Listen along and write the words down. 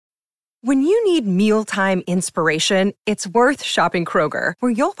When you need mealtime inspiration, it's worth shopping Kroger,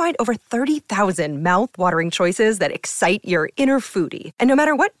 where you'll find over 30,000 mouth-watering choices that excite your inner foodie. And no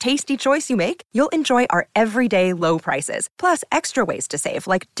matter what tasty choice you make, you'll enjoy our everyday low prices, plus extra ways to save,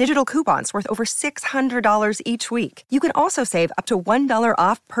 like digital coupons worth over $600 each week. You can also save up to $1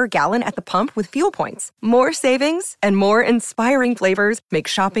 off per gallon at the pump with fuel points. More savings and more inspiring flavors make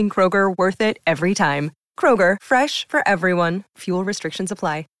shopping Kroger worth it every time. Kroger, fresh for everyone. Fuel restrictions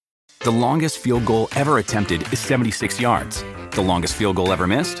apply. The longest field goal ever attempted is 76 yards. The longest field goal ever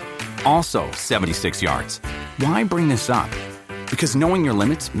missed? Also 76 yards. Why bring this up? Because knowing your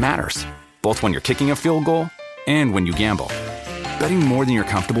limits matters, both when you're kicking a field goal and when you gamble. Betting more than you're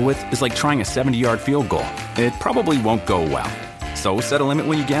comfortable with is like trying a 70-yard field goal. It probably won't go well. So set a limit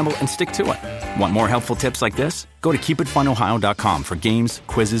when you gamble and stick to it. Want more helpful tips like this? Go to keepitfunohio.com for games,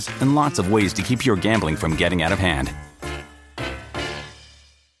 quizzes, and lots of ways to keep your gambling from getting out of hand.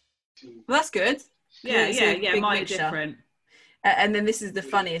 Well, that's good. Yeah. Mine different. And then this is the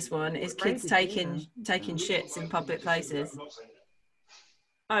funniest one: is kids taking shits in public places.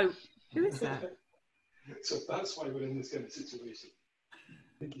 Oh, who is that? So that's why we're in this kind of situation.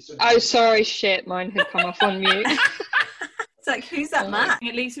 Oh, sorry, shit. Mine had come off on mute. It's like, who's that, Matt?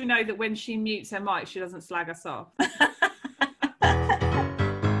 At least we know that when she mutes her mic, she doesn't slag us off.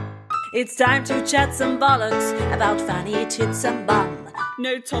 It's time to chat some bollocks about fanny tits and bum.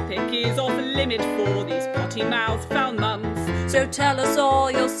 No topic is off limit for these potty-mouthed foul mums. So tell us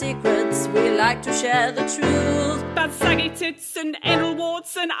all your secrets, we like to share the truth. Bad saggy tits and anal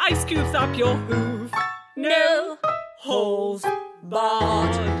warts and ice cubes up your hoof. No holes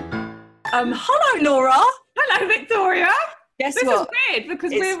barred. Hello, Laura. Hello, Victoria. Guess this what? Is weird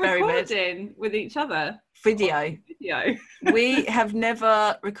because It's we're very recording with each other. Video. We have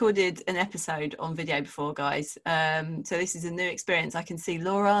never recorded an episode on video before, guys. So this is a new experience. I can see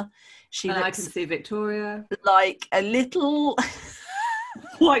Laura. I can see Victoria. Like a little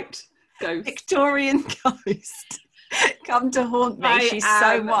white ghost. Victorian ghost. Come to haunt me. She's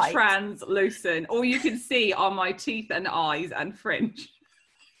so white. Translucent. All you can see are my teeth and eyes and fringe.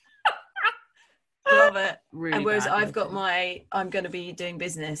 Love it. Really, and whereas I've got my I'm going to be doing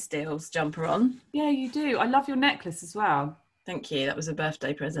business deals jumper on. Yeah, you do. I love your necklace as well. Thank you. That was a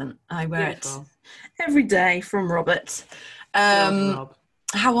birthday present. I wear it every day from Robert. Rob.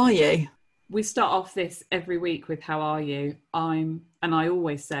 How are you? We start off this every week with how are you? And I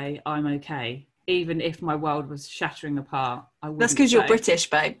always say I'm okay, even if my world was shattering apart. That's because you're British,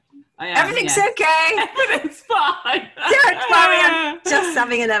 babe. Everything's okay. Everything's fine. Don't worry, I'm just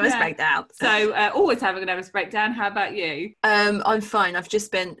having a nervous breakdown. So always having a nervous breakdown. How about you? I'm fine. I've just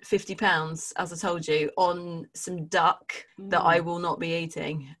spent £50, as I told you, on some duck that I will not be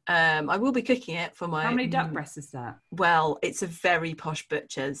eating. I will be cooking it for my... How many duck breasts is that? Well, it's a very posh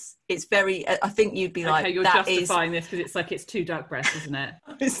butcher's. It's very... I think you'd be like... Okay, you're justifying this because it's like it's 2 duck breasts, isn't it?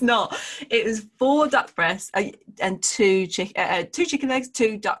 It's not. It was 4 duck breasts and 2 chicken legs,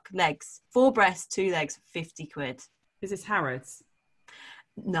 2 duck legs. 4 breasts, 2 legs, 50 quid. Is this Harrods?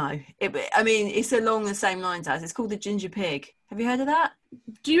 No. It's along the same lines as. It's called the Ginger Pig. Have you heard of that?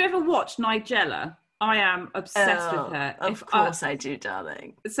 Do you ever watch Nigella? I am obsessed with her. Of course I do,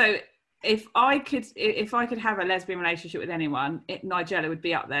 darling. So if I could have a lesbian relationship with anyone, Nigella would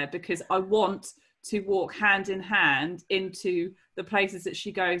be up there because I want to walk hand in hand into the places that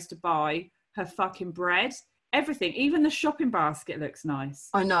she goes to buy her fucking bread. Everything, even the shopping basket looks nice.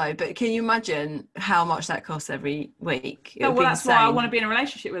 I know, but can you imagine how much that costs every week? Well, that's why I want to be in a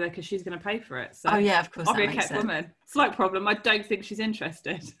relationship with her because she's going to pay for it. So oh yeah, of course. I'll be a kept woman. Slight problem. I don't think she's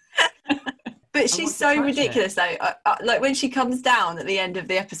interested. But she's so ridiculous, though. Like when she comes down at the end of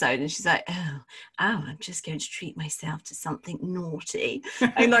the episode and she's like, oh, I'm just going to treat myself to something naughty.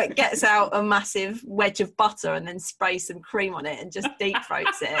 And like gets out a massive wedge of butter and then sprays some cream on it and just deep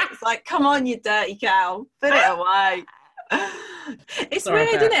throats it. It's like, come on, you dirty cow. Put it away. It's weird,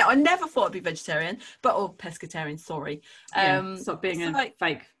 isn't it? I never thought I'd be vegetarian, or pescatarian, sorry. Stop being a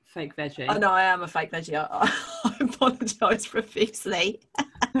fake veggie. I know I am a fake veggie. I apologise profusely.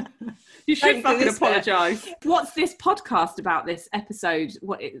 You should fucking apologise. What's this podcast about this episode?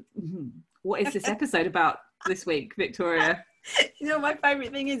 What is this episode about this week, Victoria? You know what my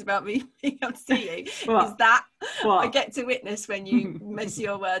favourite thing is about me being able to see you? What? Is that what? I get to witness when you mess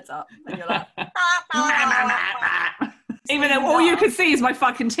your words up and you're like... Even though all you can see is my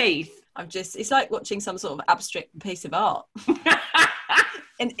fucking teeth. It's like watching some sort of abstract piece of art.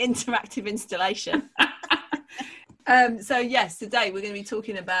 An interactive installation. So yes, today we're going to be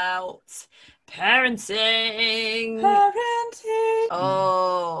talking about parenting.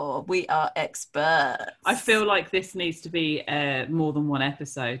 Oh, we are experts. I feel like this needs to be more than one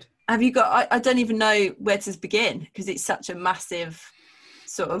episode. Have you got, I don't even know where to begin because it's such a massive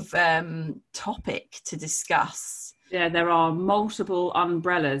sort of topic to discuss. Yeah, there are multiple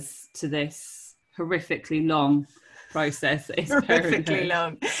umbrellas to this horrifically long process. It's Horrifically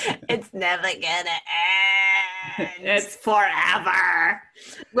long. It's never gonna end. It's forever.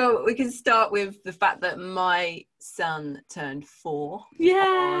 Well, we can start with the fact that my son turned 4.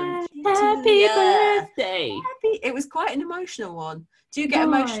 Yeah, happy birthday. It was quite an emotional one. Do you get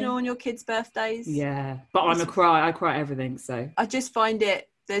emotional on your kids' birthdays? Yeah, but I'm a cry. I cry at everything, so. I just find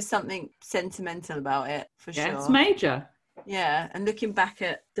there's something sentimental about it, for sure. Yeah, it's major. Yeah, and looking back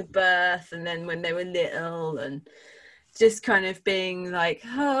at the birth and then when they were little and just kind of being like,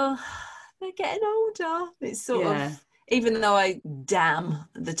 oh, they're getting older. It's sort of, even though I damn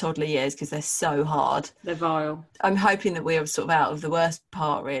the toddler years because they're so hard. They're vile. I'm hoping that we're sort of out of the worst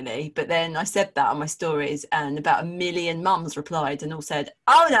part, really. But then I said that on my stories and about 1 million mums replied and all said,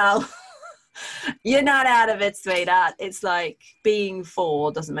 oh, no. You're not out of it, sweetheart. It's like being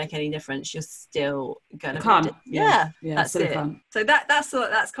 4 doesn't make any difference. You're still gonna that's it. So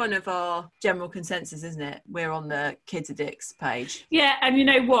that's kind of our general consensus, isn't it? We're on the Kids Addicts page. Yeah, and you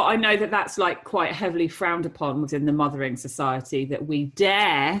know what? I know that's like quite heavily frowned upon within the mothering society, that we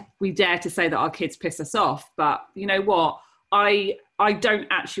dare to say that our kids piss us off. But you know what? I don't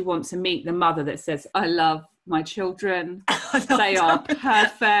actually want to meet the mother that says, I love my children. They are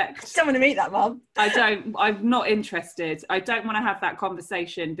perfect. I don't want to meet that mum. I'm not interested. I don't want to have that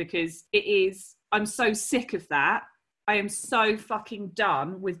conversation because I'm so sick of that. I am so fucking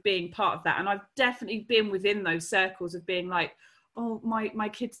done with being part of that. And I've definitely been within those circles of being like, oh, my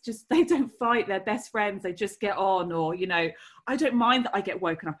kids they don't fight, they're best friends, they just get on. Or, you know, I don't mind that I get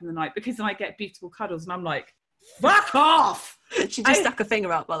woken up in the night because then I get beautiful cuddles and I'm like, fuck off. She just stuck her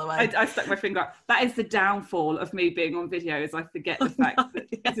finger up, by the way. I stuck my finger up. That is the downfall of me being on video, is I forget the fact that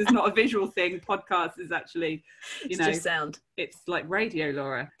this is not a visual thing. Podcast is actually, it's just sound. It's like radio,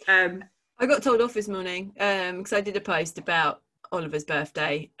 Laura. I got told off this morning because I did a post about Oliver's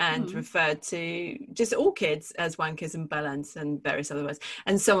birthday and referred to just all kids as wankers and bellends and various other words.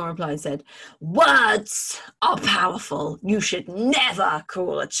 And someone replied and said, words are powerful. You should never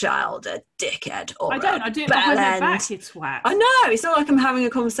call a child a dickhead or I do it behind their back, you twat. I know. It's not like I'm having a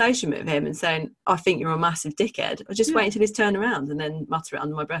conversation with him and saying, I think you're a massive dickhead. I just wait until he's turned around and then mutter it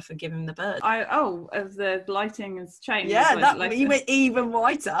under my breath and give him the bird. As the lighting has changed. Yeah, you went even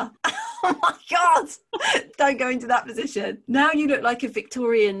whiter. Oh my God. Don't go into that position. Now you look like a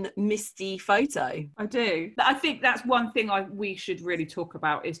Victorian misty photo. I do. I think that's one thing we should really talk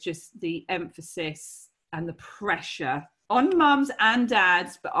about is just the emphasis and the pressure on mums and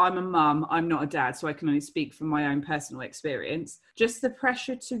dads, but I'm a mum, I'm not a dad, so I can only speak from my own personal experience. Just the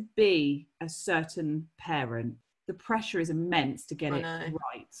pressure to be a certain parent. The pressure is immense to get it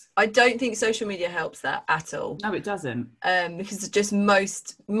right. I don't think social media helps that at all. No, it doesn't. Because just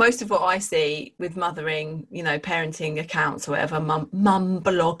most of what I see with mothering, you know, parenting accounts or whatever, mum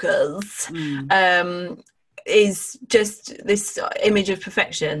bloggers, is just this image of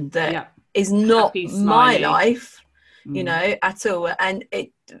perfection that is not my life, you know, at all. And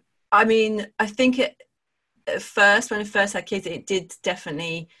I think at first, when I first had kids, it did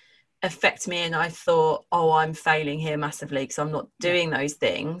definitely affect me, and I thought, oh, I'm failing here massively because I'm not doing those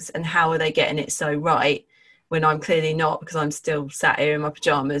things, and how are they getting it so right when I'm clearly not, because I'm still sat here in my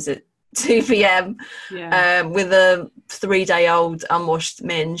pajamas at 2 p.m. With a 3-day-old unwashed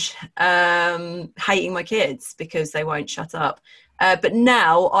minge, hating my kids because they won't shut up. But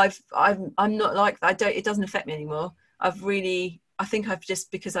now I'm not like that. It doesn't affect me anymore. I think I've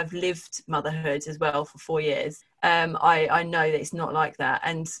just, because I've lived motherhood as well for 4 years, I know that it's not like that.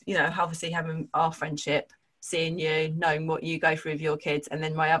 And, you know, obviously having our friendship, seeing you, knowing what you go through with your kids, and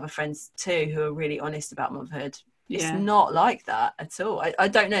then my other friends too, who are really honest about motherhood. It's not like that at all. I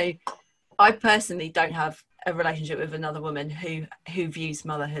don't know. I personally don't have a relationship with another woman who views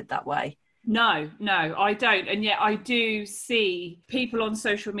motherhood that way. No, I don't. And yet I do see people on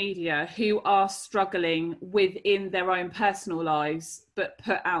social media who are struggling within their own personal lives, but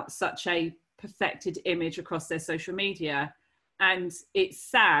put out such a perfected image across their social media. And it's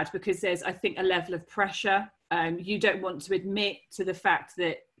sad because there's, I think, a level of pressure. You don't want to admit to the fact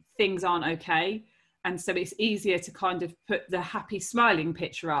that things aren't okay. And so it's easier to kind of put the happy smiling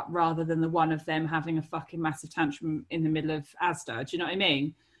picture up rather than the one of them having a fucking massive tantrum in the middle of Asda. Do you know what I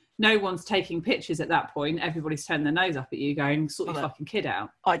mean? No one's taking pictures at that point. Everybody's turning their nose up at you going, sort your fucking kid out.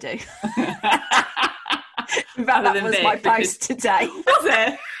 I do. In fact, that was my post today. Was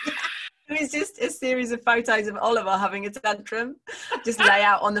it? It was just a series of photos of Oliver having a tantrum, just lay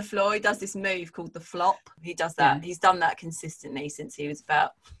out on the floor. He does this move called the flop. He does that. Yeah. He's done that consistently since he was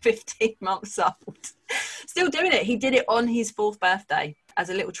about 15 months old. Still doing it. He did it on his 4th birthday as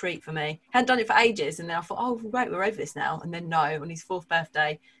a little treat for me. Hadn't done it for ages, and then I thought, oh, great, we're over this now. And then no, on his 4th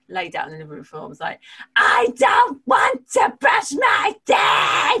birthday, laid out in the living room floor, I was like, I don't want to brush my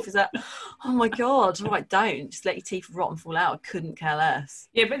teeth. It's like, oh my God, I'm like, don't. Just let your teeth rot and fall out. I couldn't care less.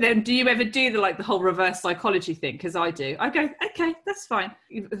 Yeah, but then do you ever do the whole reverse psychology thing? Because I do. I go, okay, that's fine.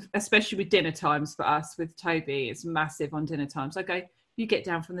 Especially with dinner times for us, with Toby, it's massive on dinner times. I go, you get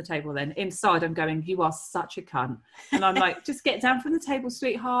down from the table then. Inside, I'm going, you are such a cunt. And I'm like, just get down from the table,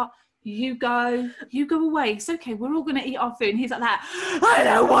 sweetheart. You go away. It's okay. We're all going to eat our food. And he's like that. I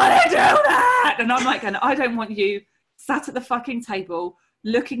don't want to do that. And I'm like, I don't want you sat at the fucking table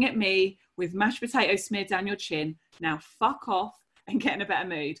looking at me with mashed potatoes smeared down your chin. Now fuck off and get in a better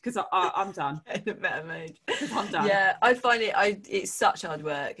mood, because I'm done. In a better mood. I'm done. Yeah, I find it's such hard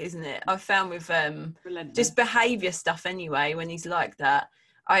work, isn't it? I've found with just behaviour stuff anyway, when he's like that,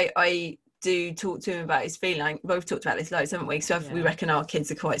 I do talk to him about his feeling. We've talked about this loads, haven't we? So we reckon our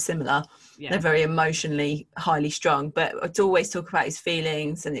kids are quite similar. Yeah. They're very emotionally highly strung, but I'd always talk about his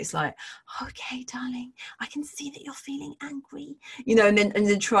feelings, and it's like, okay, darling, I can see that you're feeling angry, and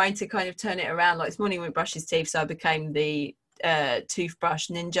then trying to kind of turn it around. Like this morning we brushed his teeth, so I became the toothbrush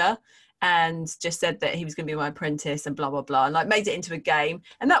ninja and just said that he was going to be my apprentice and blah blah blah, and made it into a game,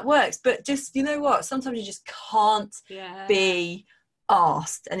 and that works. But just, you know what, sometimes you just can't be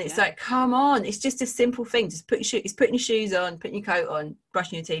asked, and it's like, come on, it's just a simple thing. Just putting your shoes on, putting your coat on,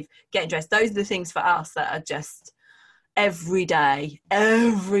 brushing your teeth, getting dressed. Those are the things for us that are just every day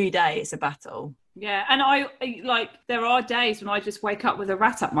it's a battle. Yeah, and I there are days when I just wake up with a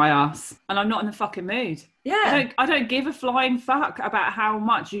rat up my ass and I'm not in the fucking mood. Yeah. I don't give a flying fuck about how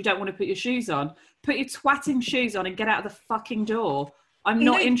much you don't want to put your shoes on. Put your twatting shoes on and get out of the fucking door. I'm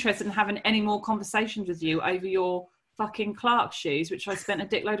not interested in having any more conversations with you over your fucking Clark shoes, which I spent a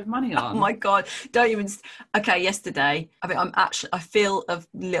dickload of money on. Oh my God, don't even. Okay, yesterday, I feel a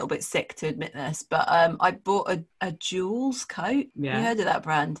little bit sick to admit this, but I bought a Jules coat. Yeah. You heard of that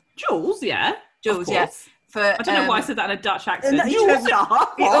brand? Jules, yeah. Jules, yeah. I don't know why I said that in a Dutch accent. You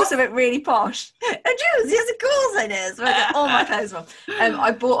also went really posh. Jules, yes, of course it is. All my clothes on.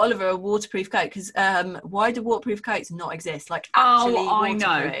 I bought Oliver a waterproof coat because why do waterproof coats not exist? Actually, I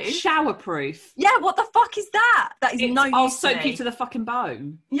know. Showerproof. Yeah, what the fuck is that? That is no use. I'll soak you to the fucking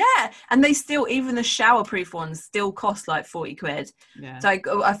bone. Yeah, and they still, even the showerproof ones still cost like 40 quid. Yeah. So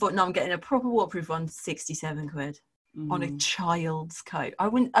I thought, no, I'm getting a proper waterproof one, 67 quid. On a child's coat. I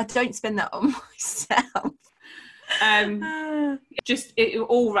don't spend that on myself. Just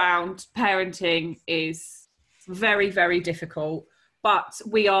all round parenting is very, very difficult, but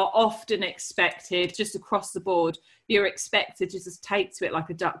we are often expected, just across the board, you're expected to just take to it like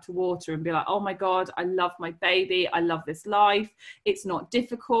a duck to water and be like, oh my God, I love my baby, I love this life, it's not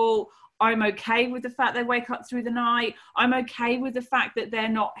difficult, I'm okay with the fact they wake up through the night, I'm okay with the fact that they're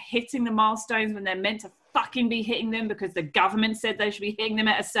not hitting the milestones when they're meant to fucking be hitting them because the government said they should be hitting them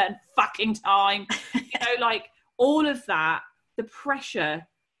at a certain fucking time. All of that, the pressure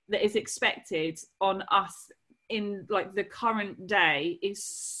that is expected on us in the current day is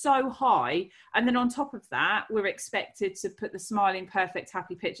so high. And then on top of that, we're expected to put the smiling, perfect,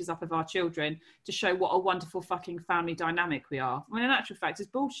 happy pictures up of our children to show what a wonderful fucking family dynamic we are. When in actual fact, it's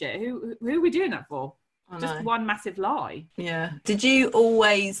bullshit. Who are we doing that for? Just one massive lie. Yeah. Did you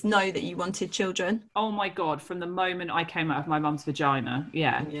always know that you wanted children? Oh my God, from the moment I came out of my mum's vagina,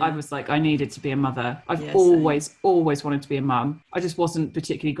 I was like, I needed to be a mother. I've always wanted to be a mum. I just wasn't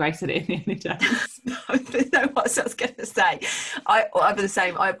particularly great at it in the early days. No, what I was going to say. I'm the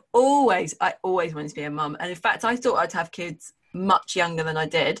same. I always wanted to be a mum. And in fact, I thought I'd have kids much younger than I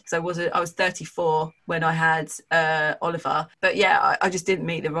did, because I was 34 when I had Oliver, but I just didn't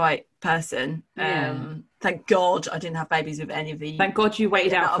meet the right person. Thank God I didn't have babies with any of the. Thank God you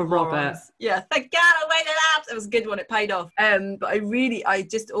waited out for Robert. Yeah, thank God I waited out. It was a good one. It paid off. But I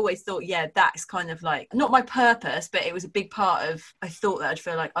just always thought, that's kind of not my purpose, but it was a big part of. I thought that I'd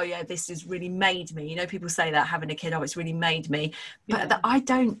feel like, oh yeah, this has really made me. People say that having a kid, it's really made me, but I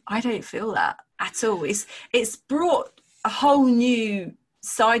don't feel that at all. It's brought a whole new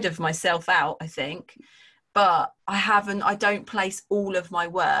side of myself out, I think, but I don't place all of my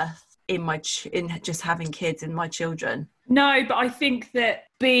worth in just having kids and my children. No, but I think that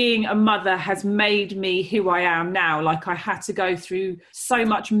being a mother has made me who I am now. I had to go through so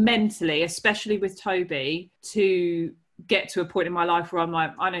much mentally, especially with Toby, to get to a point in my life where I'm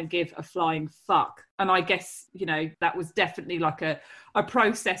like, I don't give a flying fuck. And I guess, you know, that was definitely like a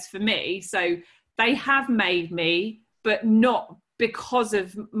process for me. So they have made me, but not because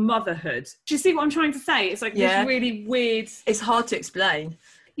of motherhood. Do you see what I'm trying to say? It's like this really weird... It's hard to explain.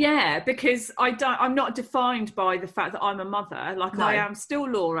 Yeah, because I'm not defined by the fact that I'm a mother. Like, no. I am still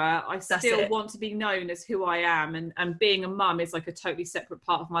Laura. I still want to be known as who I am. And being a mum is like a totally separate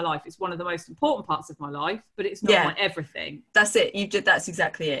part of my life. It's one of the most important parts of my life, but it's not my everything. That's it. That's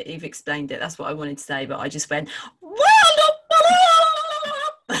exactly it. You've explained it. That's what I wanted to say, but I just went...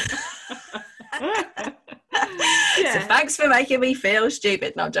 So thanks for making me feel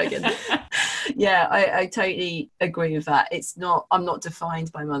stupid. No, I'm joking. Yeah, I totally agree with that. I'm not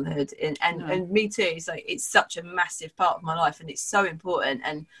defined by motherhood, and me too. So it's such a massive part of my life, and it's so important.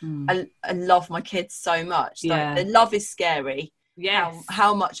 And I love my kids so much. Like, the love is scary. Yes.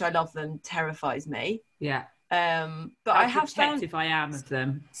 How much I love them terrifies me. Yeah. But I have found I am of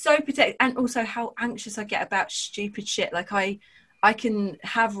them. So protective, and also how anxious I get about stupid shit. Like I can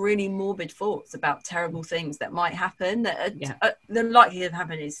have really morbid thoughts about terrible things that might happen. The likelihood of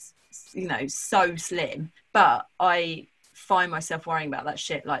happening is, you know, so slim. But I find myself worrying about that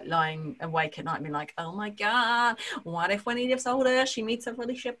shit, like lying awake at night and being like, oh my God, what if when he gets older, she meets a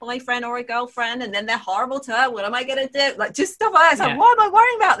really shit boyfriend or a girlfriend and then they're horrible to her? What am I going to do? Like, just stuff like that. It's like, why am I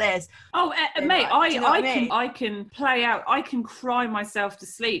worrying about this? Oh, mate, like, I can play out, I can cry myself to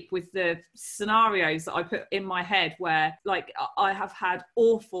sleep with the scenarios that I put in my head where, like, I have had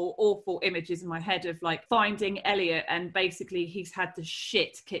awful images in my head of, like, finding Elliot and basically he's had the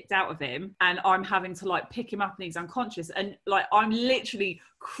shit kicked out of him and I'm having to, like, pick him up and he's unconscious. And, like, I'm literally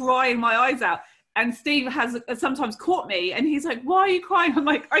crying my eyes out. And Steve has sometimes caught me and he's like, why are you crying? I'm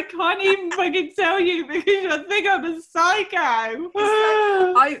like, I can't even fucking tell you because you think I'm a psycho.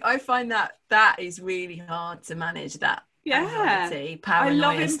 I find that is really hard to manage, that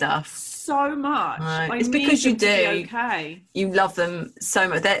paranoia stuff so much. Right. It's because you do. You love them so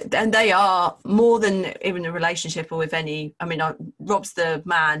much. And they are more than even a relationship or with any... I mean, Rob's the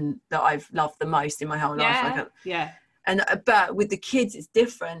man that I've loved the most in my whole life. But with the kids, it's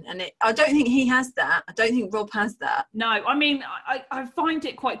different. And I don't think he has that. I don't think Rob has that. No, I mean, I find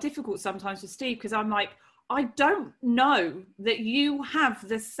it quite difficult sometimes with Steve because I'm like, I don't know that you have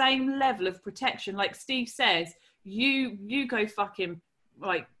the same level of protection. Like Steve says, you go fucking,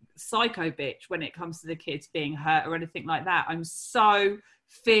 like, psycho bitch when it comes to the kids being hurt or anything like that. I'm so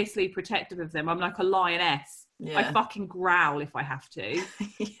fiercely protective of them. I'm like a lioness. I fucking growl if I have to.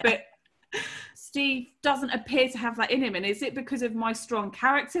 But Steve doesn't appear to have that in him. And is it because of my strong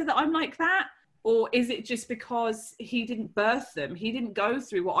character that I'm like that? Or is it just because he didn't birth them? He didn't go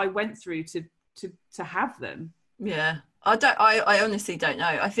through what I went through to have them. Yeah. I honestly don't know.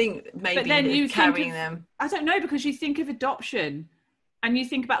 I think maybe you carrying them. I don't know, because you think of adoption and you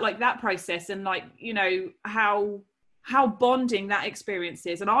think about, like, that process and, like, you know, how bonding that experience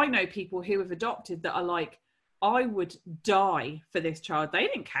is. And I know people who have adopted that are like, I would die for this child. They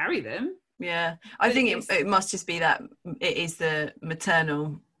didn't carry them. Yeah, I think it must just be that it is the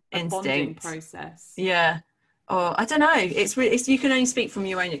maternal instinct process. Yeah. Or I don't know. It's you can only speak from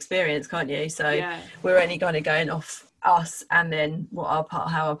your own experience, can't you? So we're only kind of going off us and then how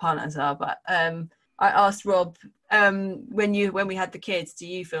our partners are. But I asked Rob, when we had the kids, do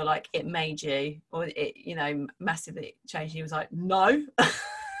you feel like it made you, or it, you know, massively changed? He was like, no.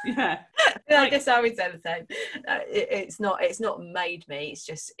 Yeah. I guess I would say the same. It's not made me. It's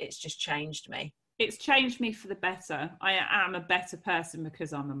just changed me. It's changed me for the better. I am a better person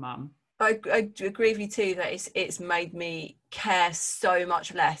because I'm a mum. I agree with you too that it's made me care so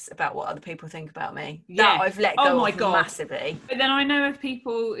much less about what other people think about me. Yeah. That I've let go of massively. But then I know of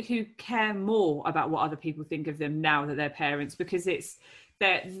people who care more about what other people think of them now that they're parents, because it's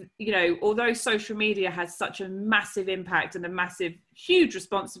that, you know, although social media has such a massive impact and huge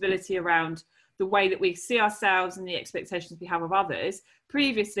responsibility around the way that we see ourselves and the expectations we have of others,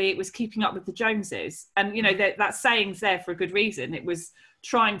 previously it was keeping up with the Joneses. And, you know, that saying's there for a good reason. It was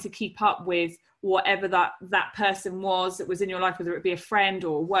trying to keep up with whatever that person was that was in your life, whether it be a friend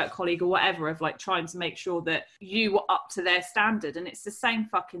or a work colleague or whatever, of, like, trying to make sure that you were up to their standard. And it's the same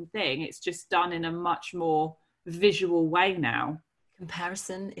fucking thing. It's just done in a much more visual way now.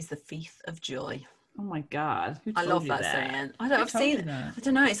 Comparison is the thief of joy. Oh my God. I love that saying. I've seen it. I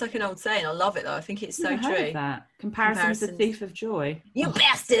don't know. It's like an old saying. I love it though. I think it's so true. That. Comparison is the thief of joy. You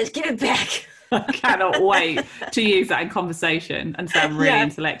bastard, give it back. I cannot wait to use that in conversation and sound really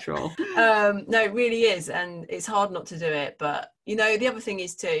intellectual. No, it really is, and it's hard not to do it. But you know, the other thing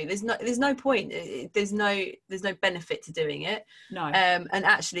is too, there's no point. There's no benefit to doing it. No. And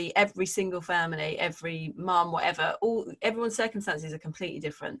actually, every single family, every mum, whatever, everyone's circumstances are completely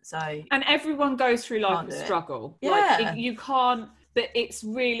different. So and everyone goes through life with struggle. Yeah, you can't. But it's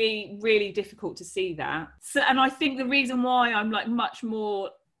really, really difficult to see that. So, and I think the reason why I'm like much more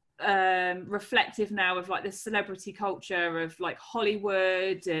reflective now of like the celebrity culture of like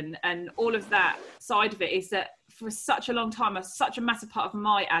Hollywood and all of that side of it is that for such a long time, such a massive part of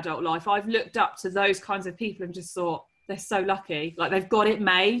my adult life, I've looked up to those kinds of people and just thought, they're so lucky. Like they've got it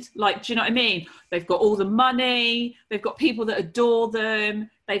made. Like, do you know what I mean? They've got all the money. They've got people that adore them.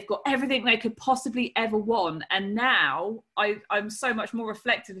 They've got everything they could possibly ever want. And now I'm so much more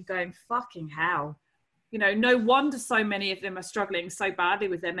reflective of going, fucking hell. You know, no wonder so many of them are struggling so badly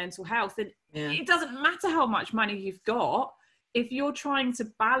with their mental health. And it doesn't matter how much money you've got. If you're trying to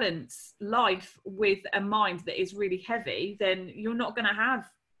balance life with a mind that is really heavy, then you're not going to have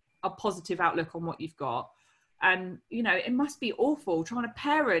a positive outlook on what you've got. And, you know, it must be awful trying to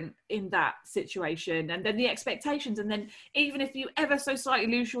parent in that situation. And then the expectations. And then even if you ever so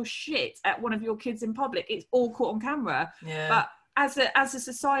slightly lose your shit at one of your kids in public, it's all caught on camera. Yeah. But as a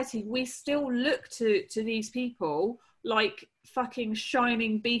society, we still look to these people like fucking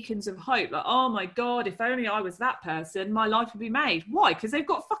shining beacons of hope. Like, oh my God, if only I was that person, my life would be made. Why? Because they've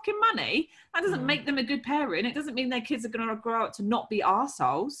got fucking money. That doesn't make them a good parent. It doesn't mean their kids are going to grow up to not be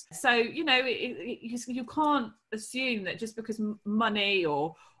arseholes. So, you know, you can't assume that just because money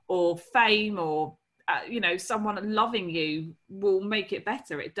or fame or you know, someone loving you will make it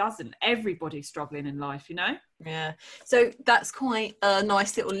better. It doesn't. Everybody's struggling in life, you know? Yeah. So that's quite a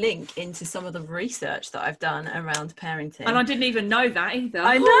nice little link into some of the research that I've done around parenting. And I didn't even know that either.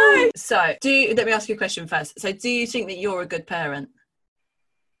 I know. So let me ask you a question first. So do you think that you're a good parent?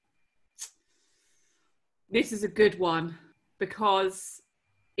 This is a good one because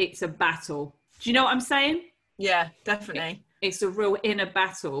it's a battle. Do you know what I'm saying? Yeah, definitely. It's a real inner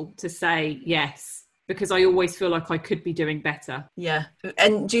battle to say yes. Because I always feel like I could be doing better. Yeah.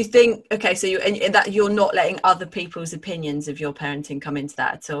 And do you think, okay, so that you're not letting other people's opinions of your parenting come into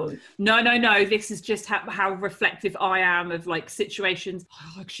that at all? No. This is just how reflective I am of like situations.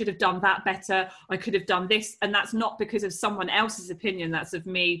 Oh, I should have done that better. I could have done this. And that's not because of someone else's opinion. That's of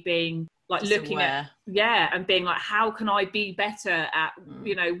me being like just looking aware. And being like, how can I be better at,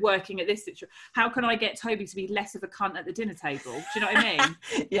 you know, working at this situation? How can I get Toby to be less of a cunt at the dinner table? Do you know what I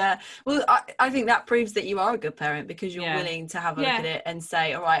mean? Yeah. Well, I think that proves that you are a good parent because you're willing to have a look at it and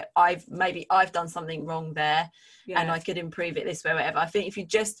say, all right, I've done something wrong there and I could improve it this way, whatever. I think if you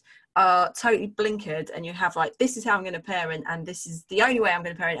just are totally blinkered and you have like, this is how I'm going to parent and this is the only way I'm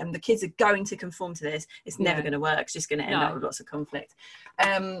going to parent and the kids are going to conform to this, it's never going to work. It's just going to end up with lots of conflict.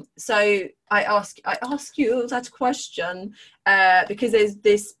 So I ask you that question because there's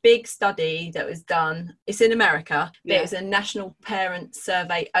this big study that was done. It's in America. There was a National Parent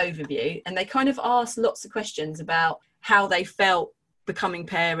Survey Overview and they kind of asked lots of questions about how they felt becoming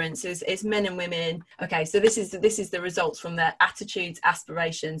parents. It's men and women. Okay, so this is the results from their attitudes,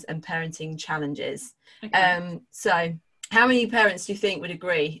 aspirations and parenting challenges. So how many parents do you think would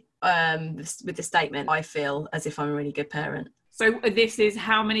agree with the statement, I feel as if I'm a really good parent? So this is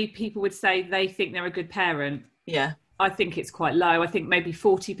how many people would say they think they're a good parent? Yeah. I think it's quite low. I think maybe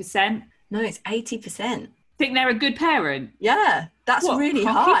 40%. No, it's 80%. Think they're a good parent? Yeah, that's really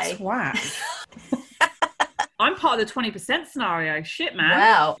high. Twat. I'm part of the 20% scenario. Shit, man.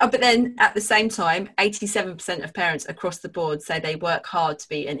 Wow. Oh, but then at the same time, 87% of parents across the board say they work hard to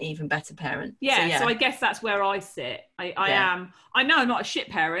be an even better parent. Yeah, so I guess that's where I sit. I am. I know I'm not a shit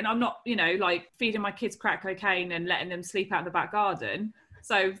parent. I'm not, you know, like feeding my kids crack cocaine and letting them sleep out in the back garden.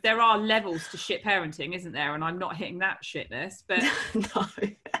 So there are levels to shit parenting, isn't there? And I'm not hitting that shitness. But no.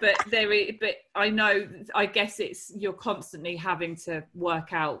 but I know, I guess it's you're constantly having to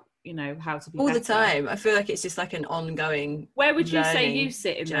work out, you know, how to be all better. The time. I feel like it's just like an ongoing Where would you say you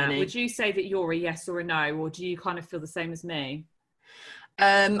sit in journey. that? Would you say that you're a yes or a no, or do you kind of feel the same as me?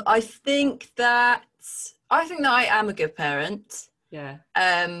 I think that I am a good parent. Yeah.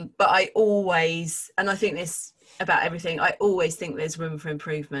 But I always, and I think this about everything, I always think there's room for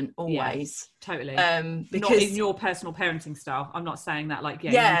improvement. Always. Yeah, totally. Because not in your personal parenting style. I'm not saying that like you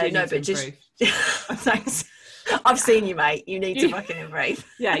do but just thanks. I've seen you, mate. You need to fucking improve.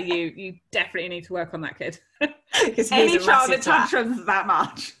 Yeah, you definitely need to work on that kid. Any child that tantrums that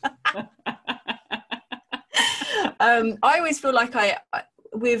much. I always feel like I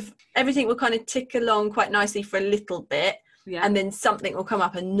with everything will kind of tick along quite nicely for a little bit, Yeah. And then something will come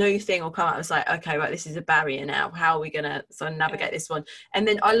up, a new thing will come up. It's like, okay, right, this is a barrier now. How are we going to sort of navigate this one? And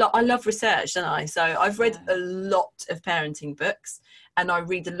then I love research, don't I? So I've read a lot of parenting books, and I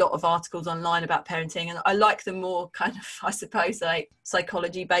read a lot of articles online about parenting, and I like the more kind of, I suppose, like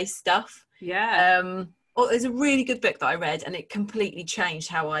psychology-based stuff. Yeah. There's a really good book that I read, and it completely changed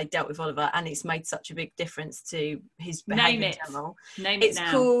how I dealt with Oliver, and it's made such a big difference to his behaviour in general. It's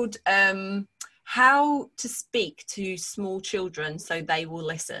called How to Speak to Small Children So They Will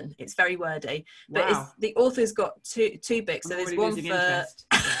Listen. It's very wordy, but the author's got two books. So there's one for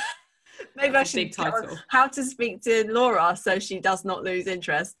maybe I should title. How to Speak to Laura So She Does Not Lose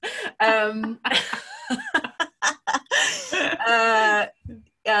Interest.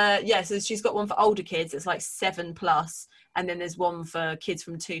 So she's got one for older kids. It's like 7+, and then there's one for kids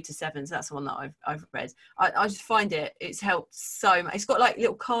from 2 to 7. So that's the one that I've read. I just find it's helped so much. It's got like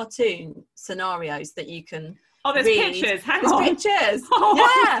little cartoon scenarios that you can there's read. Pictures. There's pictures.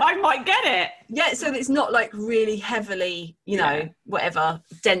 I might get it. Yeah, so it's not like really heavily, whatever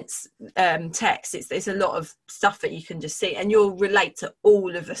dense text. It's a lot of stuff that you can just see, and you'll relate to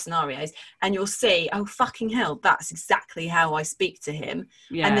all of the scenarios, and you'll see, oh fucking hell, that's exactly how I speak to him.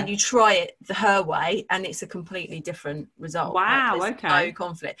 Yeah. And then you try it her way, and it's a completely different result. Wow, okay. No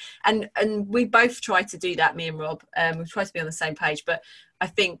conflict. And we both try to do that, me and Rob. We've tried to be on the same page, but I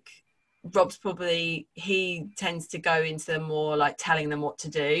think Rob's he tends to go into more like telling them what to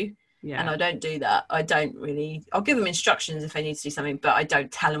do. Yeah. And I don't do that. I'll give them instructions if they need to do something, but I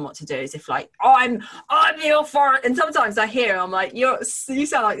don't tell them what to do, as if like, I'm the authority. And sometimes I hear, I'm like, you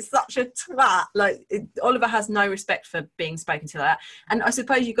sound like such a twat. Like Oliver has no respect for being spoken to like that. And I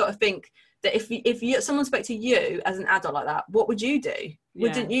suppose you've got to think that if someone spoke to you as an adult like that, what would you do? Yeah.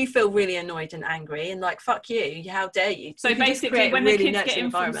 Wouldn't you feel really annoyed and angry and like, fuck you, how dare you? So basically when the kids get in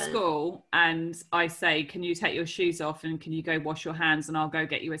from school and I say, can you take your shoes off and can you go wash your hands and I'll go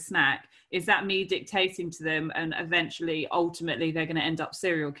get you a snack, is that me dictating to them, and ultimately they're going to end up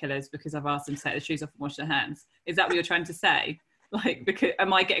serial killers because I've asked them to take their shoes off and wash their hands? Is that what you're trying to say? Like, because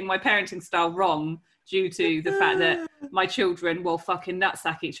am I getting my parenting style wrong due to the fact that my children will fucking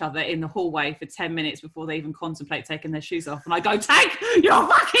nutsack each other in the hallway for 10 minutes before they even contemplate taking their shoes off, and I go, take your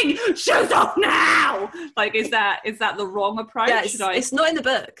fucking shoes off now? Like, is that the wrong approach? Yeah, it's not in the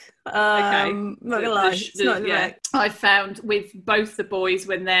book. Okay. Not gonna lie, it's not in the book. I found with both the boys,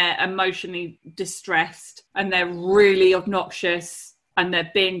 when they're emotionally distressed and they're really obnoxious and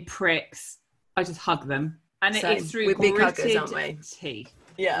they're being pricks, I just hug them. And it is through gritted teeth.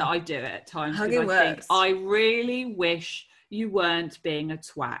 Yeah, I do it at times because I think I really wish you weren't being a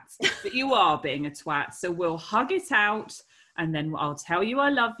twat, but you are being a twat. So we'll hug it out, and then I'll tell you I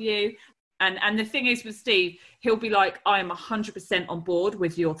love you. And the thing is with Steve, he'll be like, I am 100% on board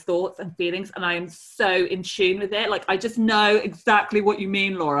with your thoughts and feelings, and I am so in tune with it. Like, I just know exactly what you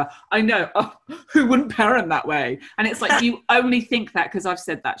mean, Laura. I know. Oh, who wouldn't parent that way? And it's like, you only think that because I've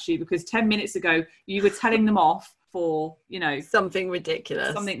said that to you, because 10 minutes ago you were telling them off for, something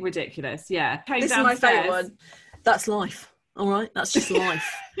ridiculous. Yeah. This is my favourite one. That's life. All right, that's just life.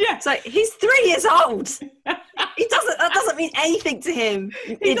 Yeah. It's like, he's 3 years old. That doesn't mean anything to him.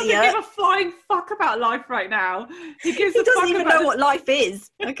 He doesn't give a flying fuck about life right now. He doesn't even know what life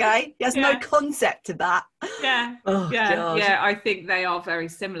is. Okay, he has no concept of that. Yeah. Oh, God. Yeah. I think they are very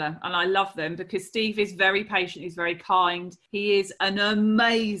similar, and I love them because Steve is very patient. He's very kind. He is an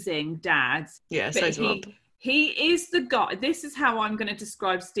amazing dad. Yeah, so is Rob. He is the guy. This is how I'm going to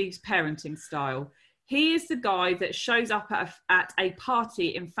describe Steve's parenting style. He is the guy that shows up at a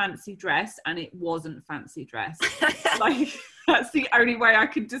party in fancy dress, and it wasn't fancy dress. Like, that's the only way I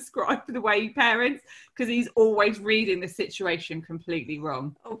could describe the way he parents, because he's always reading the situation completely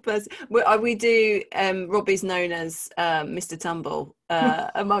wrong. Oh, but we do. Robbie's known as Mr. Tumble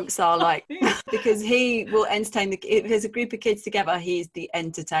amongst our because he will entertain if there's a group of kids together, he's the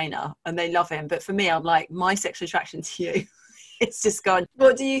entertainer, and they love him. But for me, I'm like, my sexual attraction to you. It's just gone.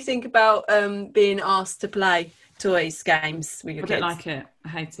 What do you think about being asked to play toys, games with your kids? I don't like it. I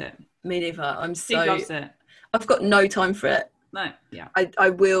hate it. Me neither. Steve loves it. I've got no time for it. No, yeah. I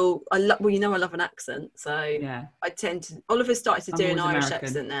will. I love an accent, so yeah. I tend to. Oliver's started to do an Irish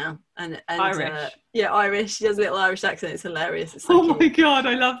accent now, and Irish. Irish. He does a little Irish accent. It's hilarious. It's so cute. My God,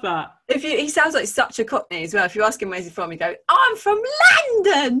 I love that. He sounds like such a Cockney as well. If you ask him where's he from, he go, I'm from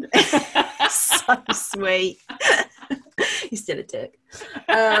London. So sweet. He's still a dick.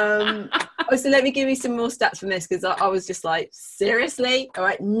 So let me give you some more stats from this, because I was just like, seriously? All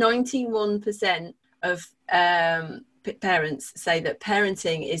right, 91% of parents say that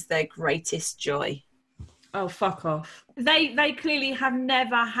parenting is their greatest joy. Oh, fuck off. They clearly have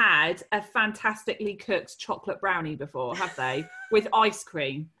never had a fantastically cooked chocolate brownie before, have they? With ice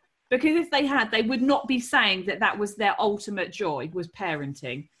cream. Because if they had, they would not be saying that was their ultimate joy, was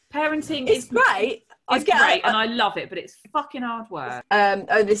parenting. Parenting It's great. It's great, and I love it, but it's fucking hard work.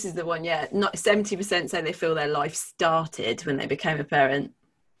 This is the one, yeah. Not 70% say they feel their life started when they became a parent.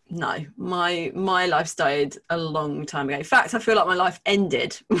 No, my life started a long time ago. In fact, I feel like my life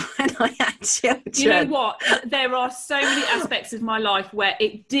ended when I had children. You know what? There are so many aspects of my life where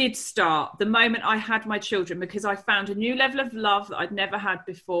it did start the moment I had my children, because I found a new level of love that I'd never had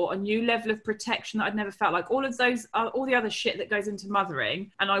before, a new level of protection that I'd never felt. Like all of those, all the other shit that goes into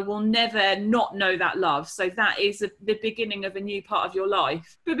mothering, and I will never not know that love. So that is the beginning of a new part of your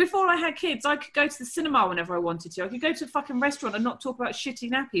life. But before I had kids, I could go to the cinema whenever I wanted to. I could go to a fucking restaurant and not talk about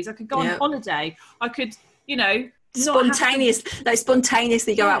shitty nappies. I could go on holiday. I could,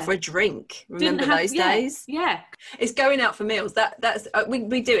 spontaneously go out for a drink. Remember those days? Yeah, it's going out for meals. That's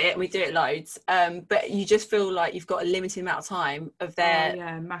we do it. We do it loads. But you just feel like you've got a limited amount of time of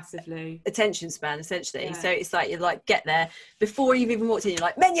their massively attention span, essentially. Yeah. So it's like you get there before you've even walked in. You're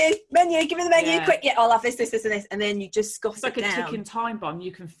like, menu, give me the menu, quick. Yeah, I'll have this, and this, and then you just scoff it down. It's like a ticking time bomb.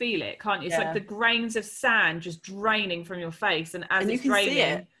 You can feel it, can't you? It's like the grains of sand just draining from your face, and as it's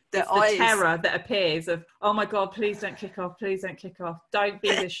draining. The terror that appears of, oh my God, please don't kick off. Don't be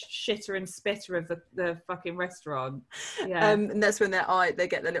the shitter and spitter of the fucking restaurant. Yeah. And that's when they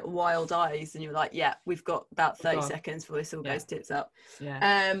get their little wild eyes, and you're like, yeah, we've got about 30 seconds before this all goes tits up.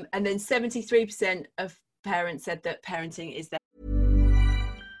 Yeah. And then 73% of parents said that parenting is their...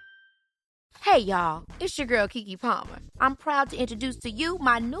 Hey y'all, it's your girl Keke Palmer. I'm proud to introduce to you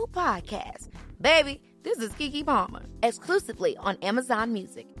my new podcast. Baby, this is Keke Palmer, exclusively on Amazon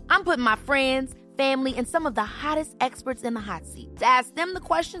Music. I'm putting my friends, family, and some of the hottest experts in the hot seat to ask them the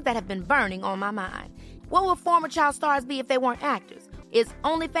questions that have been burning on my mind. What would former child stars be if they weren't actors? Is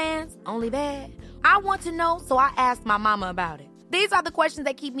OnlyFans only bad? I want to know, so I asked my mama about it. These are the questions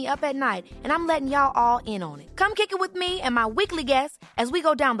that keep me up at night, and I'm letting y'all all in on it. Come kick it with me and my weekly guests as we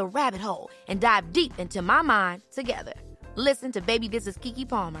go down the rabbit hole and dive deep into my mind together. Listen to Baby This is Keke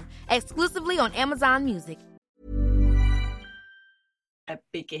Palmer, exclusively on Amazon Music. A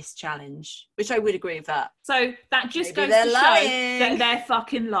biggest challenge, which I would agree with that. So that just goes to show that they're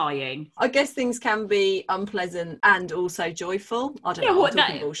fucking lying. I guess things can be unpleasant and also joyful. I don't know, I'm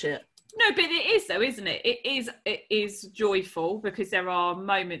talking bullshit. No, but it is though, isn't it? It is joyful because there are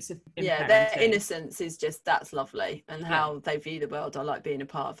moments of their innocence is just, that's lovely, and how they view the world. I like being a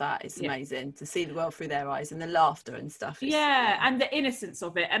part of that. It's amazing to see the world through their eyes and the laughter and stuff. And the innocence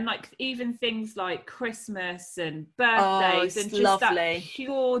of it, and like even things like Christmas and birthdays and just lovely. That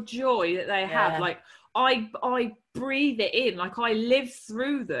pure joy that they have. Like I breathe it in, like I live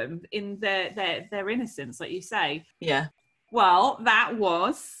through them in their innocence, like you say. Yeah. Well, that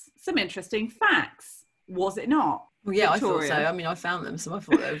was some interesting facts, was it not? Well, yeah, Victoria? I thought so. I mean, I found them, so I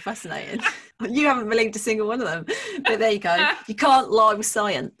thought they were fascinating. You haven't believed a single one of them, but there you go. You can't lie with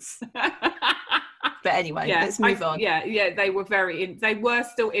science. But anyway, let's move on. Yeah, they were they were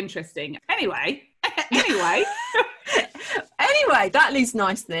still interesting. Anyway, that leads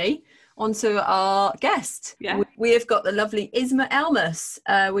nicely onto our guest. Yeah. We have got the lovely Isma Almas.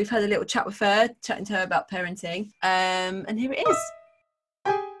 We've had a little chat with her, chatting to her about parenting, and here it is.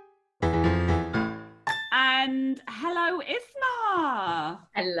 And hello, Isma.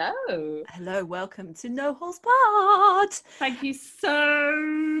 Hello, welcome to No Holes Barred. Thank you so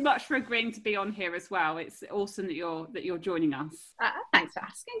much for agreeing to be on here as well. It's awesome that you're joining us. Thanks for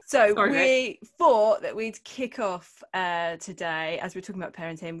asking. So we thought that we'd kick off today, as we're talking about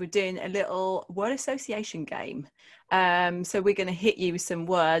parenting. We're doing a little word association game. So we're going to hit you with some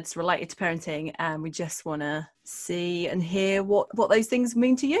words related to parenting, and we just want to see and hear what those things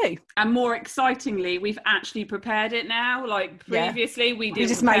mean to you. And more excitingly, we've actually prepared it now. Like previously, we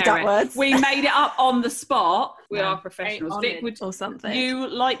just made up words. We made it up on the spot. We are professionals. Vic, or something. You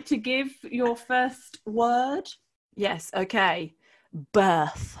like to give your first word? Yes. Okay.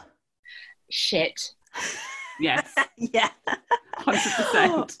 Birth. Shit. Yes. Yeah.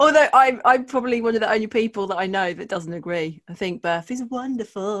 100%. Although I'm probably one of the only people that I know that doesn't agree. I think birth is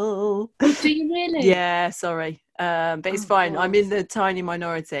wonderful. Do you really? Yeah, sorry. But it's fine. God. I'm in the tiny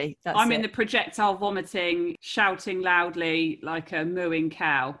minority. I'm in the projectile vomiting, shouting loudly like a mooing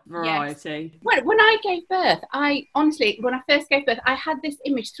cow variety. Yes. When I gave birth, when I first gave birth, I had this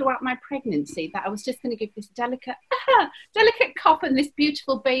image throughout my pregnancy that I was just going to give this delicate cough, and this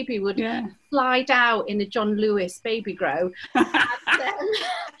beautiful baby would slide out in a John Lewis baby grow.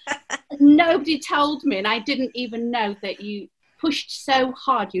 Nobody told me, and I didn't even know that you pushed so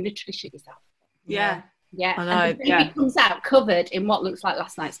hard you literally shit yourself. Yeah. Yeah, I know. and the baby comes out covered in what looks like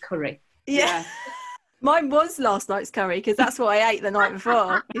last night's curry. Yeah. Mine was last night's curry because that's what I ate the night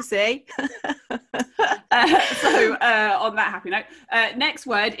before, you see. On that happy note, next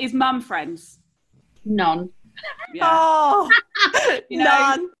word is mum friends. None. Yeah. Oh,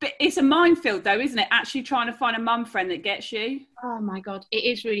 none. But it's a minefield though, isn't it? Actually trying to find a mum friend that gets you. Oh my God, it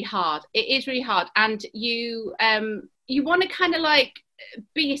is really hard. It is really hard. And you want to kind of like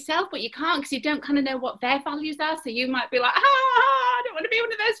be yourself, but you can't because you don't kind of know what their values are. So you might be like, I don't want to be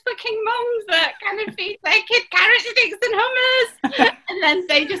one of those fucking mums that kind of feeds their kid carrot sticks and hummus. And then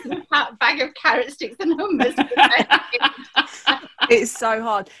they just have a bag of carrot sticks and hummus. It's so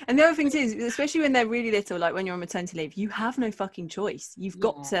hard. And the other thing is, especially when they're really little, like when you're on maternity leave, you have no fucking choice. You've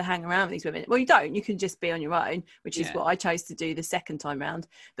got to hang around with these women. Well, you don't. You can just be on your own, which is what I chose to do the second time round.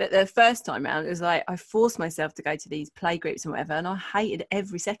 But the first time round, it was like I forced myself to go to these play groups and whatever, and I hated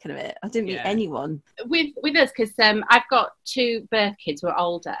every second of it. I didn't meet anyone. With us, because I've got 2 birth kids who are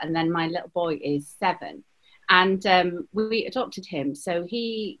older, and then my little boy is 7. And we adopted him. So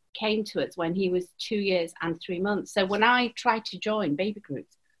he came to us when he was 2 years and 3 months. So when I tried to join baby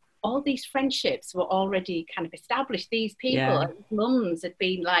groups, all these friendships were already kind of established. These people, mums had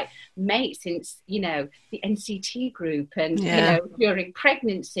been like mates since, the NCT group and, during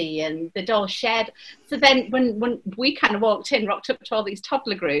pregnancy, and they'd all shared. So then when we kind of rocked up to all these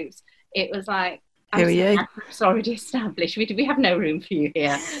toddler groups, it was like, it's already established. We have no room for you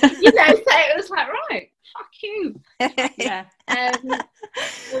here. So it was like, right, fuck you. So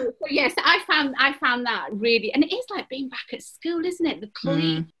I found that really, and it is like being back at school, isn't it? The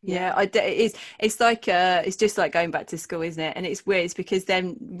clean. It is. It's like it's just like going back to school, isn't it? And it's weird. It's because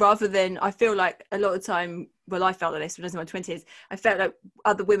then rather than, I feel like a lot of time, well, I felt like this when I was in my 20s, I felt like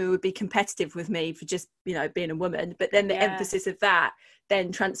other women would be competitive with me for just being a woman, but then the emphasis of that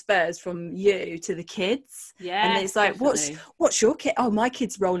then transfers from you to the kids. And it's like, what's your kid? Oh, my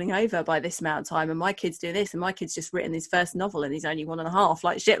kid's rolling over by this amount of time, and my kid's doing this, and my kid's just written his first novel and he's only 1.5,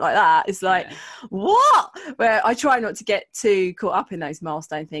 like shit like that. It's like, what? Where I try not to get too caught up in those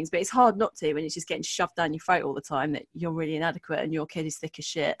milestone things, but it's hard not to when it's just getting shoved down your throat all the time that you're really inadequate and your kid is thick as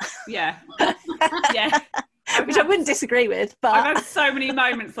shit. Which I wouldn't disagree with, but I've had so many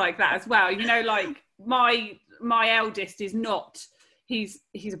moments like that as well. Like my eldest is not, he's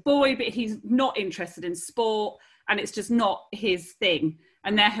a boy, but he's not interested in sport, and it's just not his thing.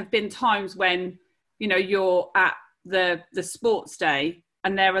 And there have been times when, you're at the sports day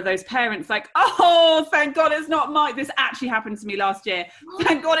and there are those parents like, oh, thank God it's not this actually happened to me last year.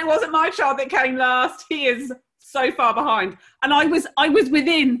 Thank God it wasn't my child that came last. He is so far behind. And I was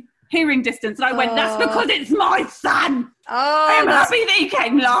within hearing distance, and I went, that's because it's my son. I'm happy that he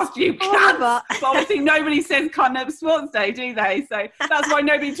came last, you cunt. But obviously nobody says cunt at sports day, do they? So that's why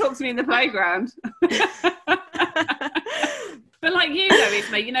nobody talks to me in the playground. But like you though,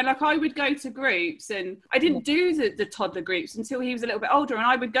 Isma, like I would go to groups, and I didn't do the toddler groups until he was a little bit older, and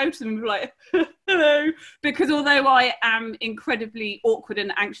I would go to them and be like, hello, because although I am incredibly awkward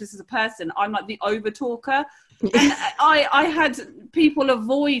and anxious as a person, I'm like the over talker. And I had people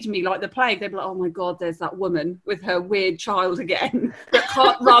avoid me like the plague. They'd be like, oh my God, there's that woman with her weird child again that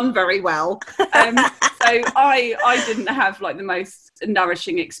can't run very well. So I didn't have like the most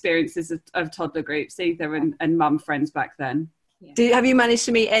nourishing experiences of toddler groups either, and mum friends back then. Have you managed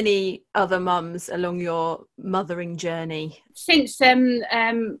to meet any other mums along your mothering journey? Since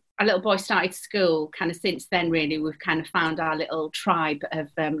our little boy started school, kind of since then, really, we've kind of found our little tribe of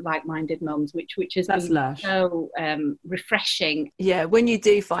like-minded mums, which has been so refreshing. Yeah, when you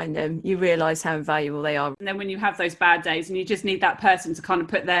do find them, you realise how invaluable they are. And then when you have those bad days and you just need that person to kind of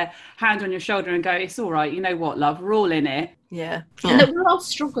put their hand on your shoulder and go, it's all right, you know what, love, we're all in it. Yeah. And that we're all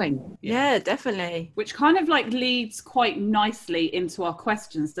struggling. Yeah, definitely. Which kind of like leads quite nicely into our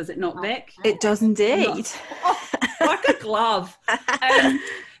questions, does it not, Vic? It does indeed. Like a glove.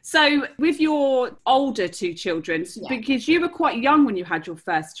 So with your older 2 children, because you were quite young when you had your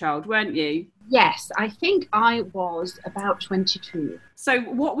first child, weren't you? Yes, I think I was about 22. So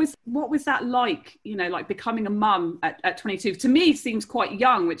what was that like, like becoming a mum at 22? To me, seems quite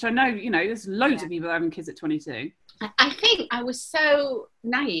young, which I know, there's loads of people having kids at 22. I think I was so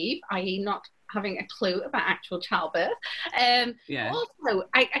naive, i.e. not having a clue about actual childbirth. Also,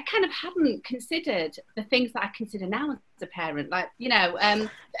 I kind of hadn't considered the things that I consider now as a parent. Like,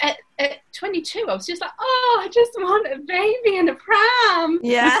 at 22, I was just like, I just want a baby and a pram.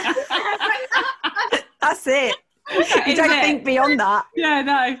 Yeah. That's it. You don't think beyond that. Yeah,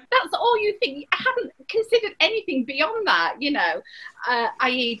 no. That's all you think. I hadn't considered anything beyond that,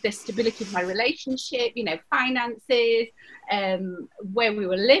 i.e. the stability of my relationship, finances, where we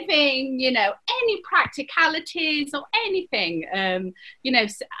were living, any practicalities or anything, and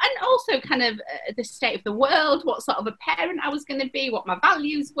also kind of the state of the world, what sort of a parent I was going to be, what my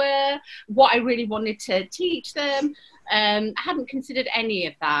values were, what I really wanted to teach them. I hadn't considered any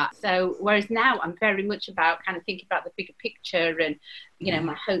of that. So whereas now I'm very much about kind of thinking about the bigger picture and,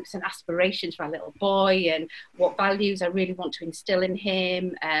 my hopes and aspirations for our little boy and what values I really want to instill in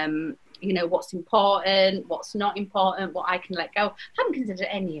him, what's important, what's not important, what I can let go. I haven't considered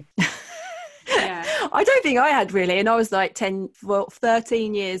any of that. Yeah. I don't think I had really, and I was like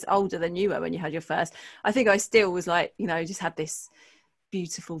 13 years older than you were when you had your first. I think I still was like, just had this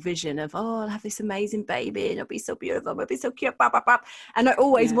beautiful vision of, I'll have this amazing baby and it'll be so beautiful, it'll be so cute, blah, blah, blah. And I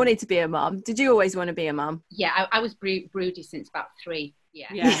always wanted to be a mum. Did you always want to be a mum? Yeah, I was broody since about 3.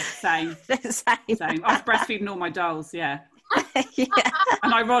 Yeah, same. Same. I was breastfeeding all my dolls, yeah.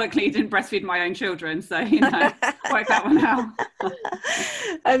 And ironically didn't breastfeed my own children, so work that one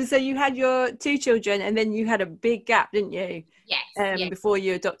out. So you had your 2 children and then you had a big gap, didn't you? Yes. Before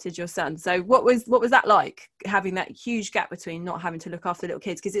you adopted your son. So what was that like, having that huge gap between not having to look after little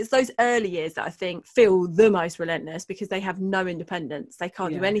kids? Because it's those early years that I think feel the most relentless, because they have no independence, they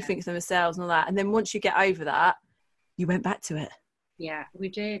can't do anything for themselves and all that. And then once you get over that, you went back to it. Yeah, we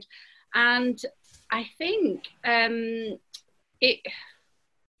did. And I think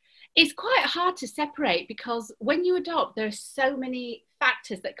it's quite hard to separate, because when you adopt, there are so many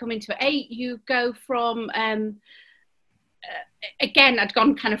factors that come into it. You go from again, I'd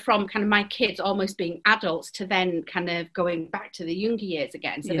gone kind of from kind of my kids almost being adults to then kind of going back to the younger years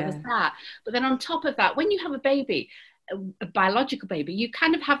again. So there was that. But then on top of that, when you have a baby, a biological baby, you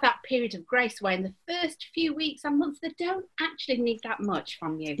kind of have that period of grace where in the first few weeks and months, they don't actually need that much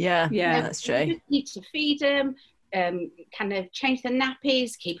from you. Yeah, that's true. You just need to feed them, kind of change their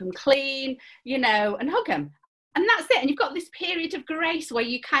nappies, keep them clean, and hug them. And that's it. And you've got this period of grace where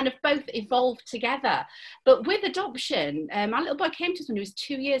you kind of both evolve together. But with adoption, my little boy came to us when he was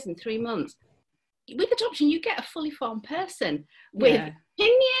 2 years and 3 months. With adoption, you get a fully formed person with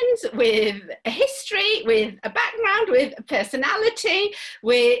opinions, with a history, with a background, with a personality,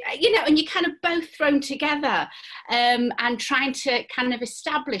 with, and you're kind of both thrown together and trying to kind of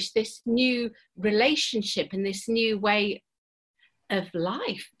establish this new relationship and this new way of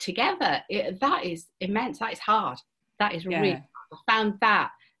life together. That is immense. That is hard. That is really hard. I found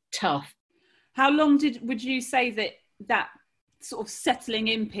that tough. How long would you say that sort of settling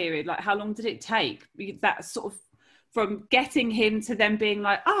in period, like how long did it take, that sort of from getting him to then being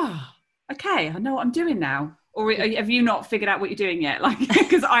like, okay, I know what I'm doing now? Or have you not figured out what you're doing yet? Like,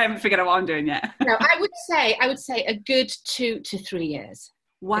 because I haven't figured out what I'm doing yet. No, I would say a good 2 to 3 years.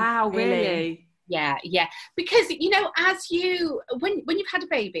 Wow, really? Yeah. Because, when you've had a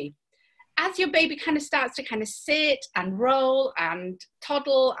baby, as your baby kind of starts to kind of sit and roll and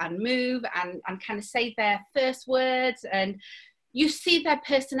toddle and move and kind of say their first words, and you see their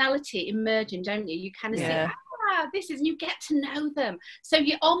personality emerging, don't you? You kind of say, you get to know them. So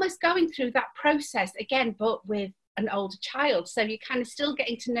you're almost going through that process again, but with an older child. So you're kind of still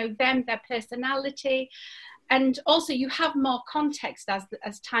getting to know them, their personality. And also you have more context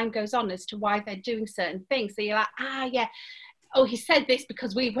as time goes on as to why they're doing certain things. So you're like, he said this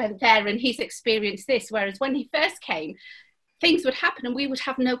because we went there and he's experienced this. Whereas when he first came, things would happen and we would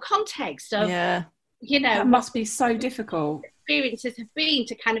have no context of, that must be so difficult. Experiences have been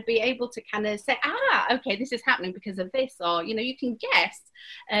to kind of be able to kind of say, okay, this is happening because of this, or, you can guess,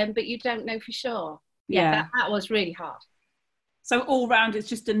 but you don't know for sure. That was really hard. So all round, it's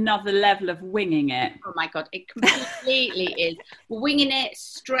just another level of winging it. Oh my God, it completely is. Winging it,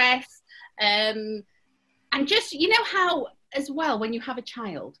 stress, and just, how, as well, when you have a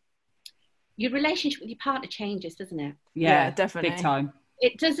child, your relationship with your partner changes, doesn't it? Yeah, definitely. Big time.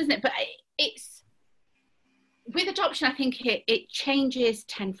 It does, doesn't it? But it's, with adoption, I think it changes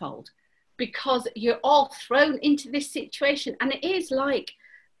tenfold, because you're all thrown into this situation, and it is like,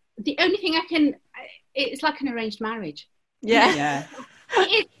 the only thing it's like an arranged marriage. Yeah.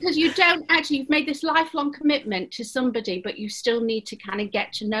 It is, because you don't actually, you've made this lifelong commitment to somebody, but you still need to kind of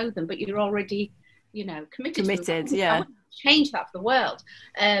get to know them, but you're already, committed to them. I wouldn't change that for the world.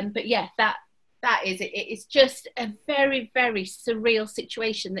 But that is it. It's just a very, very surreal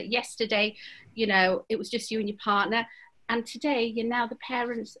situation that yesterday, it was just you and your partner, and today you're now the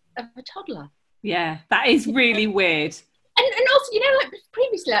parents of a toddler. Yeah, that is really weird. And also, like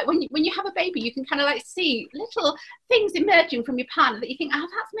previously, like when you have a baby, you can kind of like see little things emerging from your partner that you think, oh,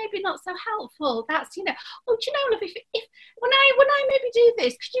 that's maybe not so helpful. That's, oh, do you know, love, if when I maybe do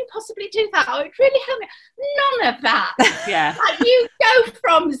this, could you possibly do that? Oh, it really help me. None of that. Yeah. Like, you go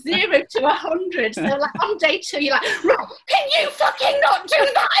from 0 to 100. So like on day 2, you're like, right, can you fucking not do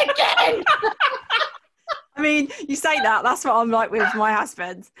that again? I mean, you say that, that's what I'm like with my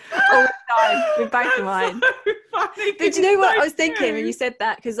husband all the time, with both of mine. So funny, But do you know what I was thinking true. when you said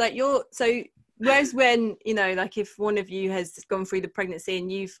that? Because like whereas when, like if one of you has gone through the pregnancy and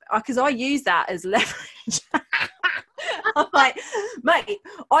because I use that as leverage. I'm like, mate,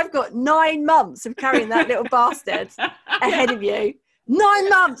 I've got 9 months of carrying that little bastard ahead of you. 9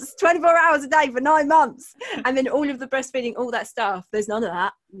 months, 24 hours a day for 9 months. And then all of the breastfeeding, all that stuff, there's none of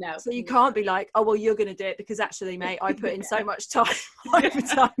that. No. So you can't be like, oh, well, you're going to do it because actually, mate, I put in so much time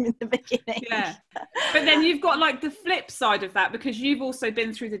overtime in the beginning. Yeah. But then you've got like the flip side of that, because you've also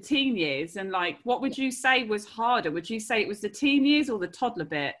been through the teen years, and like, what would you say was harder? Would you say it was the teen years or the toddler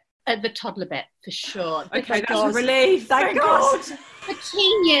bit? The toddler bit, for sure. Okay, that's a relief. Thank God. The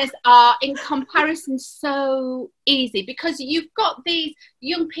teen years are, in comparison, so easy because you've got these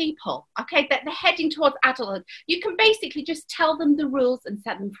young people, okay, that they're heading towards adulthood. You can basically just tell them the rules and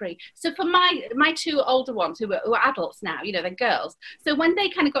set them free. So for my 2 older ones who are adults now, they're girls. So when they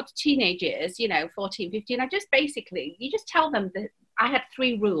kind of got to teenage years, 14, 15, you just tell them that I had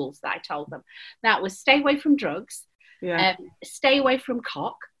 3 rules that I told them. That was stay away from drugs, stay away from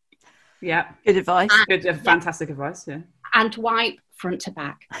cock. Yeah. Good advice. Fantastic advice, yeah. And wipe front to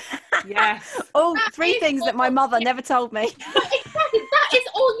back. Yes. All 3 things that my mother never told me. Exactly. That is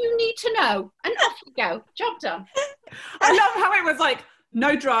all you need to know. And off you go. Job done. I love how it was like,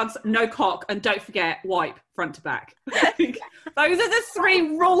 no drugs, no cock, and don't forget, wipe front to back. Those are the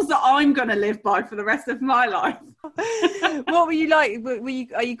 3 rules that I'm going to live by for the rest of my life. What were you like?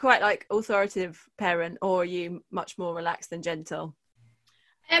 Are you quite like authoritative parent, or are you much more relaxed and gentle?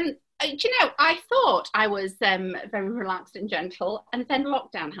 I thought I was very relaxed and gentle, and then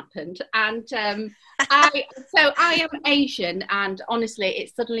lockdown happened, and I am Asian, and honestly,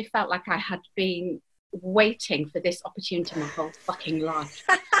 it suddenly felt like I had been waiting for this opportunity my whole fucking life.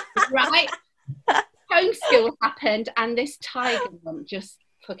 Right? Homeschool happened, and this tiger one just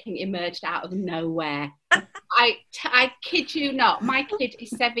fucking emerged out of nowhere. I kid you not, my kid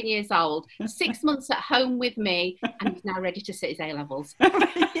is 7 years old, 6 months at home with me, and he's now ready to sit his A-levels.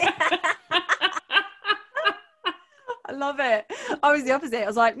 I love it. I was the opposite. I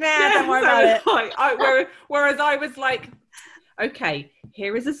was like, don't worry about it. Whereas I was like, okay,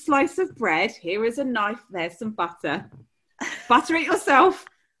 here is a slice of bread, here is a knife, there's some butter. Butter it yourself.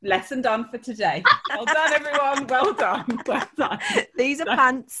 Lesson done for today. Well done, everyone. Well done. Well done. These are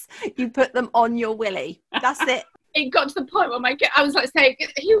pants. You put them on your willy. That's it. It got to the point where I was like saying,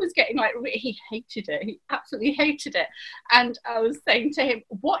 he was getting like, he hated it. He absolutely hated it. And I was saying to him,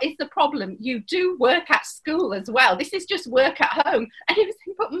 what is the problem? You do work at school as well. This is just work at home. And he was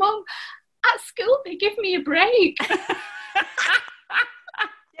saying, but Mum, at school, they give me a break.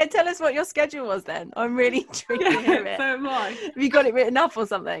 Yeah, tell us what your schedule was then. I'm really intrigued to hear it. So am I. Have you got it written up or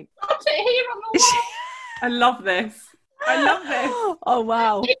something? Got it here on the wall. I love this. Oh,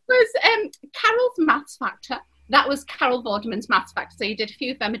 wow. It was Carol's Maths Factor. That was Carol Vorderman's Maths Factor. So you did a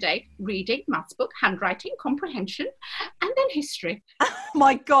few of them a day: reading, maths book, handwriting, comprehension, and then history. Oh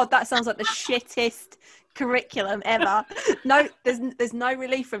my God, that sounds like the shittest curriculum ever. No, there's no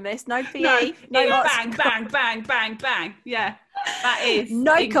relief from this. No PE. No bang, bang, bang, bang, bang. Yeah, that is.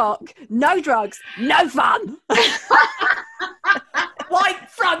 No cock, no drugs, no fun. White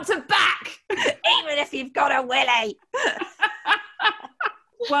front to back. Even if you've got a willy.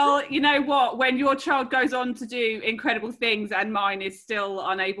 Well, you know what? When your child goes on to do incredible things and mine is still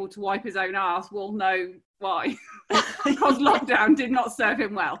unable to wipe his own ass, we'll know why. Because lockdown did not serve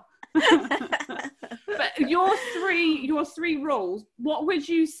him well. But your three rules, what would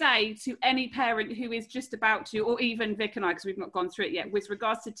you say to any parent who is just about to, or even Vic and I, because we've not gone through it yet, with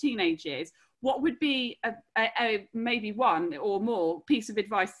regards to teenage years, what would be a maybe one or more piece of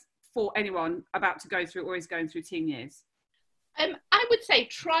advice for anyone about to go through or is going through teen years? I would say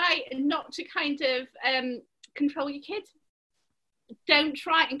try not to kind of control your kid. Don't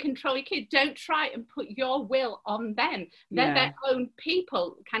try and control your kid. Don't try and put your will on them. They're their own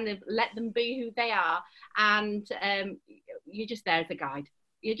people. Kind of let them be who they are. And you're just there as a guide.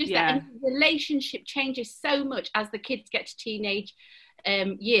 You're just there. And the relationship changes so much as the kids get to teenage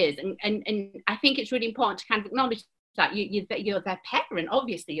years. And I think it's really important to kind of acknowledge that you're their parent.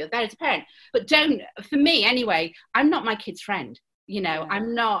 Obviously, you're there as a parent. But don't, for me anyway, I'm not my kid's friend. You know,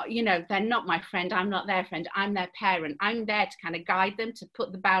 I'm not, you know, they're not my friend. I'm not their friend. I'm their parent. I'm there to kind of guide them, to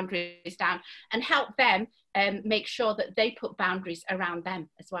put the boundaries down and help them make sure that they put boundaries around them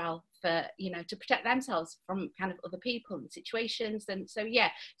as well, for, you know, to protect themselves from kind of other people and situations. And so,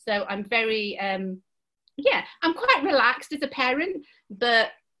 so I'm very, I'm quite relaxed as a parent,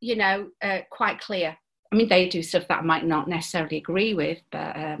 but, you know, quite clear. I mean, they do stuff that I might not necessarily agree with,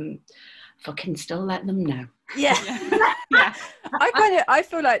 but fucking still let them know. Yeah. I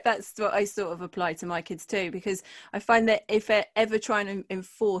feel like that's what I sort of apply to my kids too, because I find that if they're ever trying to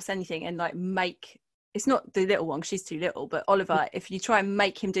enforce anything and like make, it's not the little one, 'cause she's too little, but Oliver, if you try and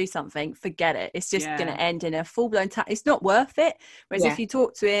make him do something, forget it. It's just going to end in a full-blown it's not worth it. Whereas if you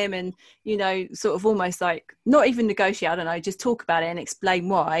talk to him and, you know, sort of almost like, not even negotiate, I don't know, just talk about it and explain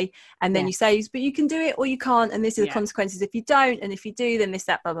why. And then you say, but you can do it or you can't. And this is the consequences if you don't. And if you do, then this,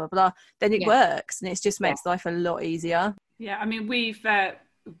 that, blah, blah, blah. Then it works. And it just makes life a lot easier. Yeah, I mean, we've,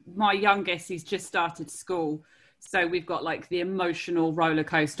 my youngest, he's just started school. So we've got like the emotional roller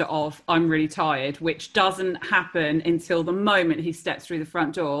coaster of I'm really tired, which doesn't happen until the moment he steps through the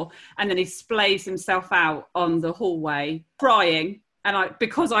front door. And then he splays himself out on the hallway crying. And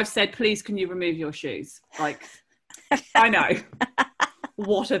because I've said, please, can you remove your shoes? Like, I know.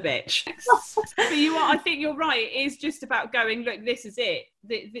 What a bitch. But I think you're right. It is just about going, look, this is it.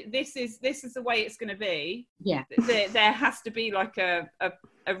 This is the way it's going to be. Yeah. There has to be like a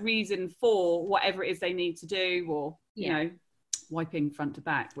reason for whatever it is they need to do, or, you know, wiping front to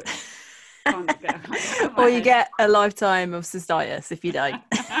back, which or you get a lifetime of cystitis if you don't.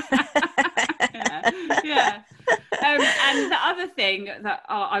 Yeah. And the other thing that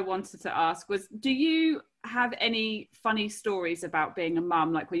I wanted to ask was, do you have any funny stories about being a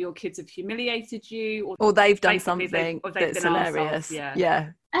mum, like where your kids have humiliated you, or they've done something that's hilarious?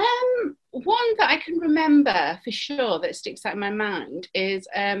 One that I can remember for sure that sticks out in my mind is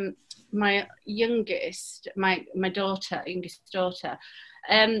my youngest daughter.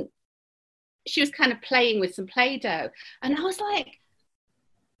 She was kind of playing with some Play-Doh, and I was like,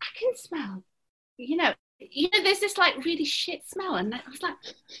 I can smell, you know, there's this like really shit smell, and I was like,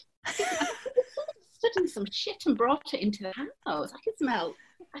 stood in some shit and brought it into the house. I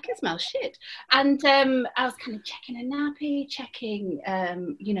can smell shit. And I was kind of checking a nappy, checking,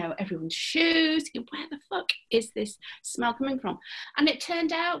 you know, everyone's shoes. Where the fuck is this smell coming from? And it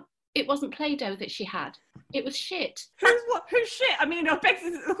turned out it wasn't Play-Doh that she had. It was shit. Who's shit? I mean, I beg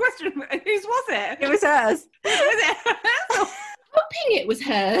the question, whose was it? It was hers. Hoping it was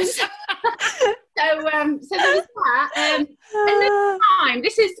hers. So there was that. And the time,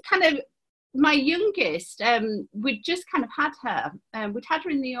 this is kind of my youngest, we'd just kind of had her. We'd had her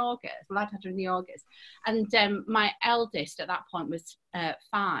in the August. Well, I'd had her in the August. And my eldest at that point was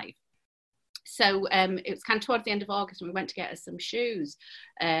 5. So it was kind of towards the end of August, and we went to get her some shoes,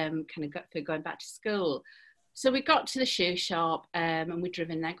 kind of for going back to school. So we got to the shoe shop, and we'd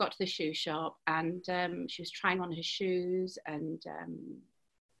driven there, got to the shoe shop, and she was trying on her shoes, and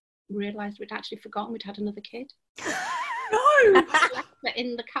realised we'd actually forgotten we'd had another kid. No! Left her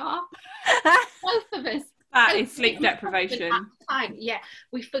in the car. Both of us. That is sleep deprivation. At the time, yeah.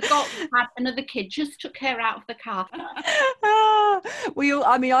 We forgot we had another kid, just took her out of the car.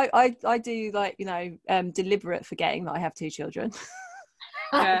 I do, like, you know, deliberate forgetting that I have 2 children.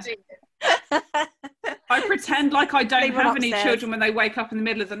 Yeah. I pretend like I don't have any children when they wake up in the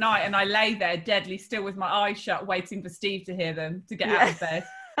middle of the night, and I lay there deadly still with my eyes shut, waiting for Steve to hear them to get out of bed.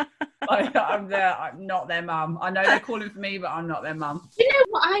 I'm not their mum. I know they're calling for me, but I'm not their mum. You know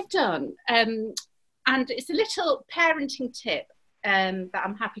what I've done? And it's a little parenting tip that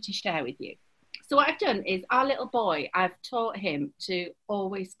I'm happy to share with you. So what I've done is, our little boy, I've taught him to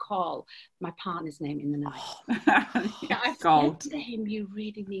always call my partner's name in the night. I've said to him, you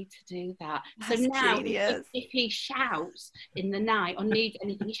really need to do that. That's so now if he shouts in the night or needs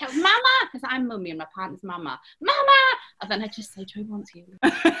anything, he shouts, Mama, because I'm mummy and my partner's Mama. Mama! And then I just say to him, wants you.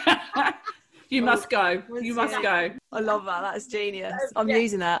 You must go. You must go. I love that. That's genius. I'm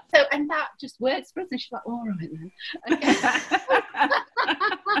using that. So, and that just works for us. And she's like, all right then. Okay.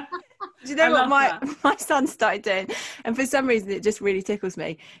 Do you know what my son started doing? And for some reason, it just really tickles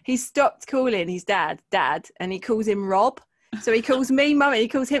me. He stopped calling his dad, and he calls him Rob. So he calls me Mummy, he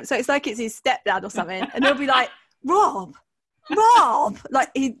calls him. So it's like it's his stepdad or something. And he'll be like, Rob. Like,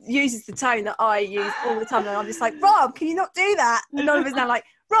 he uses the tone that I use all the time. And I'm just like, Rob, can you not do that? And Oliver's now like,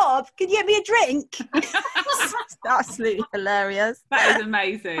 Rob, can you get me a drink? It's absolutely hilarious. That is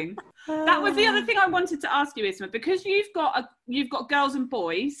amazing. That was the other thing I wanted to ask you, Isma, because you've got girls and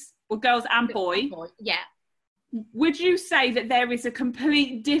boys, or girls and boy. Yeah. would you say that there is a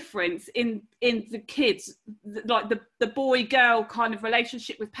complete difference in the kids, like the boy girl kind of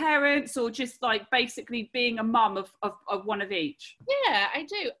relationship with parents, or just like basically being a mum of one of each? Yeah, I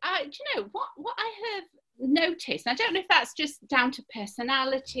do. Do you know what I have noticed? I don't know if that's just down to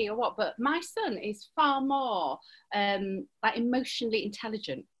personality or what, but my son is far more like emotionally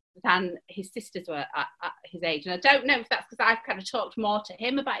intelligent than his sisters were at his age. And I don't know if that's because I've kind of talked more to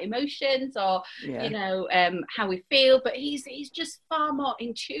him about emotions or, you know, how we feel, but he's just far more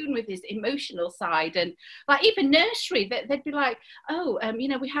in tune with his emotional side. And like even nursery, they'd be like, oh, you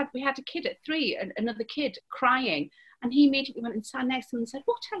know, we had a kid at 3 and another kid crying. And he immediately went and sat next to him and said,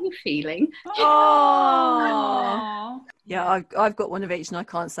 what are you feeling? Oh, yeah, I've got one of each and I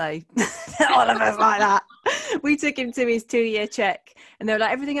can't say all of us like that. We took him to his 2-year check and they were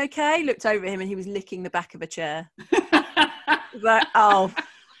like, everything okay? Looked over at him and he was licking the back of a chair. Like, oh,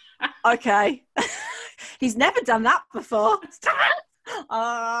 okay. He's never done that before.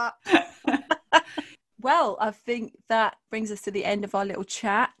 Well, I think that brings us to the end of our little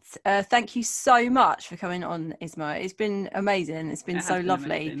chat. Thank you so much for coming on, Isma. It's been amazing. It's been so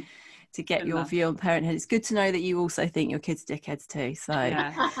lovely to get your view on parenthood. It's good to know that you also think your kids are dickheads too. So,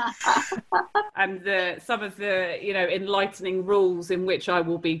 and some of the, you know, enlightening rules in which I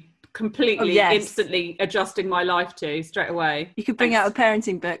will be completely instantly adjusting my life to straight away. You could bring out a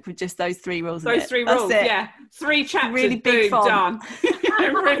parenting book with just those 3 rules. Those 3 rules, yeah. 3 chapters, really big font. Done.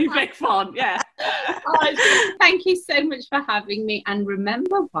 Really big font, yeah. Thank you so much for having me, and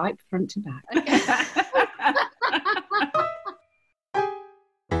remember, wipe front to back.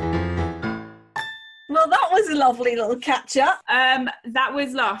 Well, that was a lovely little catch up. That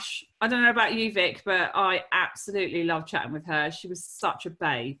was lush. I don't know about you, Vic, but I absolutely loved chatting with her. She was such a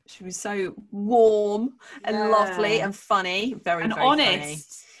babe. She was so warm and lovely and funny, very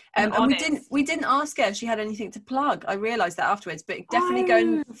honest. Funny. And we didn't ask her if she had anything to plug. I realised that afterwards, but definitely go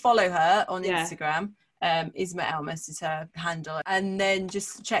and follow her on Instagram. Isma Almas is her handle, and then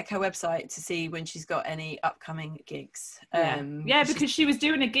just check her website to see when she's got any upcoming gigs. Because she was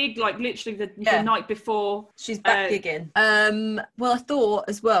doing a gig like literally the night before. She's back gigging. Well, I thought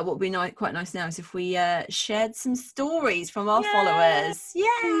as well what would be quite nice now is if we shared some stories from our followers.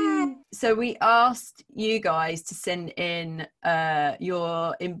 So we asked you guys to send in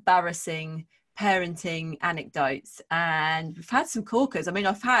your embarrassing parenting anecdotes, and we've had some corkers. I mean,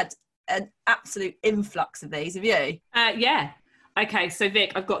 I've had an absolute influx of these. Have you? Okay, so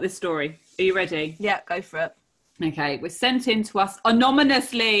Vic, I've got this story. Are you ready? Yeah, go for it. Okay, it was sent in to us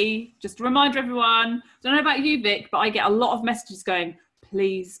anonymously. Just a reminder, everyone. Don't know about you, Vic, but I get a lot of messages going,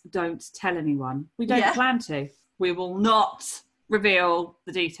 please don't tell anyone. We don't plan to. We will not reveal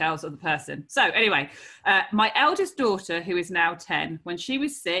the details of the person. So anyway, my eldest daughter, who is now 10, when she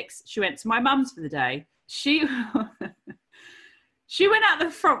was 6, she went to my mum's for the day. She went out the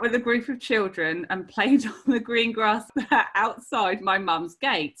front with a group of children and played on the green grass outside my mum's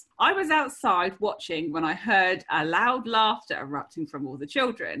gate. I was outside watching when I heard a loud laughter erupting from all the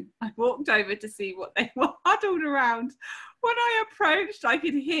children. I walked over to see what they were huddled around. When I approached, I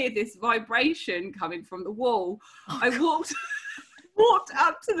could hear this vibration coming from the wall. I walked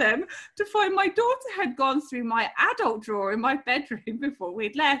up to them to find my daughter had gone through my adult drawer in my bedroom before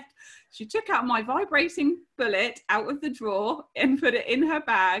we'd left. She took out my vibrating bullet out of the drawer and put it in her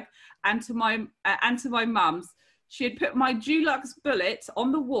bag and to my mum's. She had put my Dulux bullet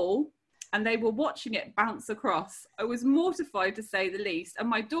on the wall and they were watching it bounce across. I was mortified, to say the least, and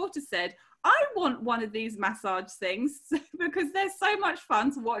my daughter said, I want one of these massage things because they're so much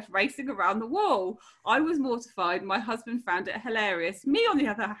fun to watch racing around the wall. I was mortified. My husband found it hilarious. Me, on the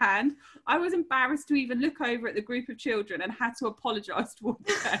other hand, I was embarrassed to even look over at the group of children and had to apologise to all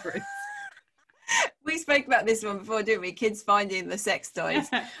the parents. We spoke about this one before, didn't we? Kids finding the sex toys.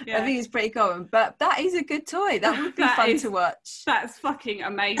 I think it's pretty common, but that is a good toy. That would be fun to watch. That's fucking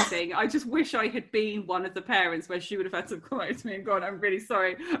amazing. I just wish I had been one of the parents where she would have had to come out to me and gone, I'm really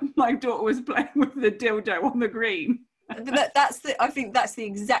sorry, my daughter was playing with the dildo on the green. But I think that's the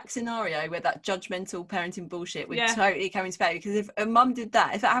exact scenario where that judgmental parenting bullshit would totally come into play. Because if a mum did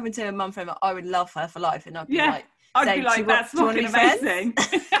that, if that happened to a mum friend, I would love her for life, and I'd be like, that's fucking amazing.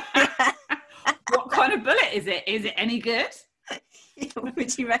 What kind of bullet is it? Is it any good?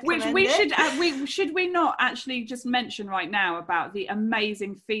 Would you recommend should we not actually just mention right now about the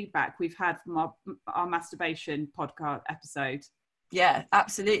amazing feedback we've had from our masturbation podcast episode? Yeah,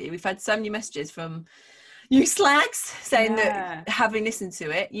 absolutely. We've had so many messages from you slags saying that having listened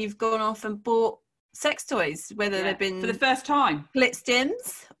to it, you've gone off and bought sex toys, whether they've been for the first time, clit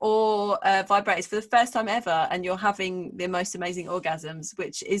stims or vibrators for the first time ever, and you're having the most amazing orgasms,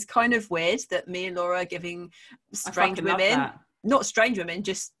 which is kind of weird that me and Laura are giving strange women, not strange women,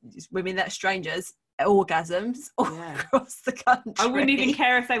 just women that are strangers, orgasms all across the country. I wouldn't even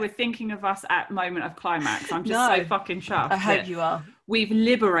care if they were thinking of us at moment of climax. I'm just so fucking chuffed. I hope you are. We've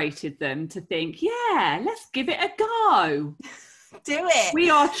liberated them to think, let's give it a go. Do it. We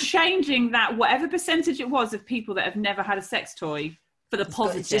are changing that, whatever percentage it was of people that have never had a sex toy, for the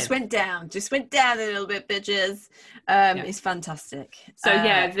positive. Just went down a little bit, bitches. It's fantastic. So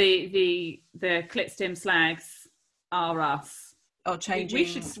the clit stim slags are us. Oh, changing.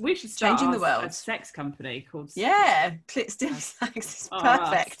 We should start changing the world. A sex company called. Clit stim slags is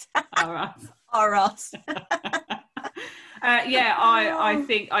perfect. Are us. I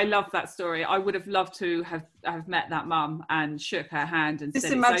think I love that story. I would have loved to have met that mum and shook her hand and just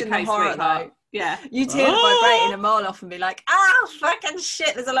said, imagine it's okay, the horror sweetheart. though. Yeah, you'd hear the vibrating a mile off and be like, fucking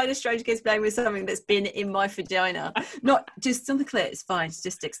shit, there's a load of strange kids playing with something that's been in my vagina. Not just on the clit, it's fine, it's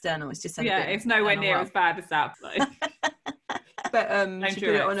just external, it's just it's nowhere near as bad as that. But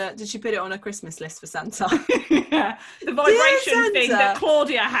did she put it on a Christmas list for Santa? The vibration thing that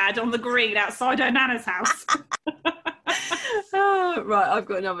Claudia had on the green outside her nana's house. Right, I've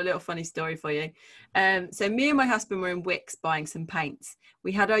got another little funny story for you. So me and my husband were in Wickes buying some paints.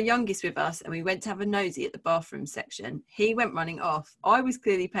 We had our youngest with us and we went to have a nosy at the bathroom section. He went running off. I was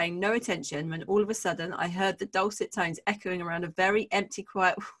clearly paying no attention when all of a sudden I heard the dulcet tones echoing around a very empty,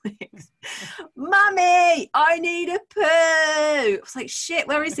 quiet Wickes. Mummy, I need a poo. I was like, shit,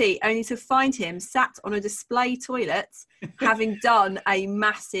 where is he? Only to find him sat on a display toilet having done a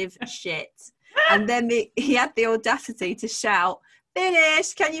massive shit. And then he had the audacity to shout,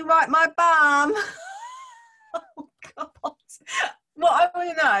 "Finished, can you wipe my bum?" Oh, God. What I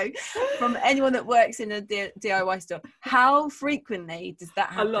want to know from anyone that works in a DIY store, how frequently does that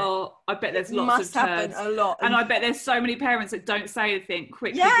happen? A lot. I bet there's lots of turds. Happen a lot. And I bet there's so many parents that don't say anything,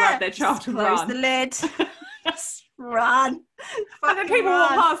 quickly grab their child and run. Close the lid. Just run. And then people walk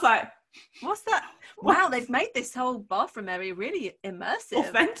past like, what's that? Wow, they've made this whole bathroom area really immersive.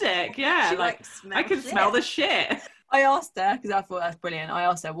 Authentic, yeah. I can smell the shit. I asked her, because I thought that's brilliant. I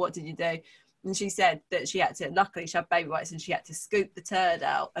asked her, what did you do? And she said that she had to, luckily she had baby wipes, and she had to scoop the turd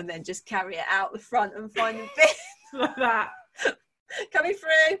out and then just carry it out the front and find the bin. Like that. Coming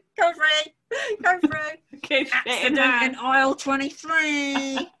through. Accident in aisle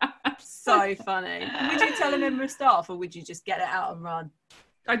 23. So funny. Would you tell a member of staff or would you just get it out and run?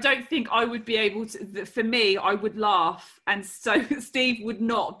 I don't think I would be able to. For me, I would laugh, and so Steve would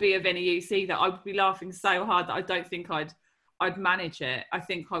not be of any use either. I would be laughing so hard that I don't think I'd manage it. I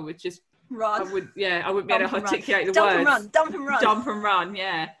think I would just run. I wouldn't be able to articulate the words. Dump and run,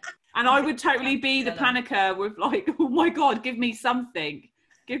 yeah. And I would totally be the panicker with like, oh my God, give me something.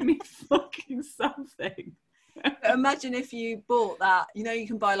 Give me fucking something. Imagine if you bought that, you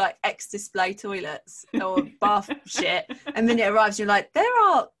can buy like display toilets or bath shit, and then it arrives, you're like, there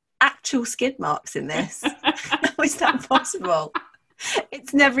are actual skid marks in this. How is that possible?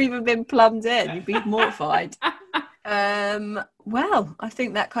 It's never even been plumbed in. You'd be mortified. Well, I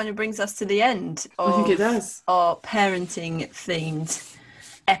think that kind of brings us to the end of I think it does. Our parenting themed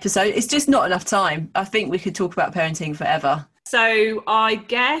episode. It's just not enough time. I think we could talk about parenting forever. So I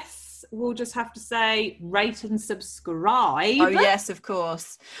guess we'll just have to say rate and subscribe. Oh, yes, of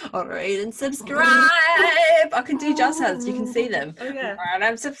course. Rate and subscribe. I can do jazz hands. You can see them. Oh, yeah. Rate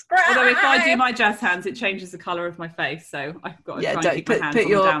and subscribe. Although if I do my jazz hands, it changes the colour of my face. So I've got to try and keep my hands on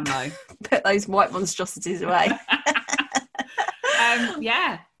the down low. Put those white monstrosities away.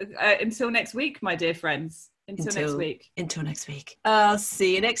 Until next week, my dear friends. Until next week. I'll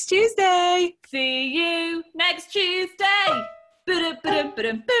see you next Tuesday. See you next Tuesday.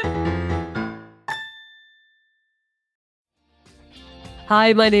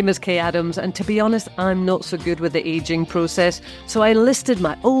 Hi, my name is Kay Adams, and to be honest, I'm not so good with the ageing process, so I enlisted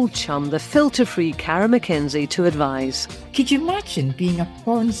my old chum, the filter-free Cara McKenzie, to advise. Could you imagine being a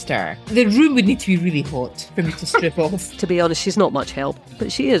porn star? The room would need to be really hot for me to strip off. To be honest, she's not much help,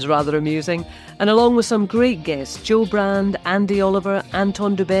 but she is rather amusing. And along with some great guests, Joe Brand, Andy Oliver,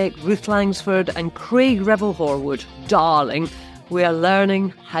 Anton Dubeck, Ruth Langsford and Craig Revel-Horwood, darling, we are learning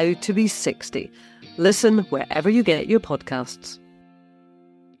how to be 60. Listen wherever you get your podcasts.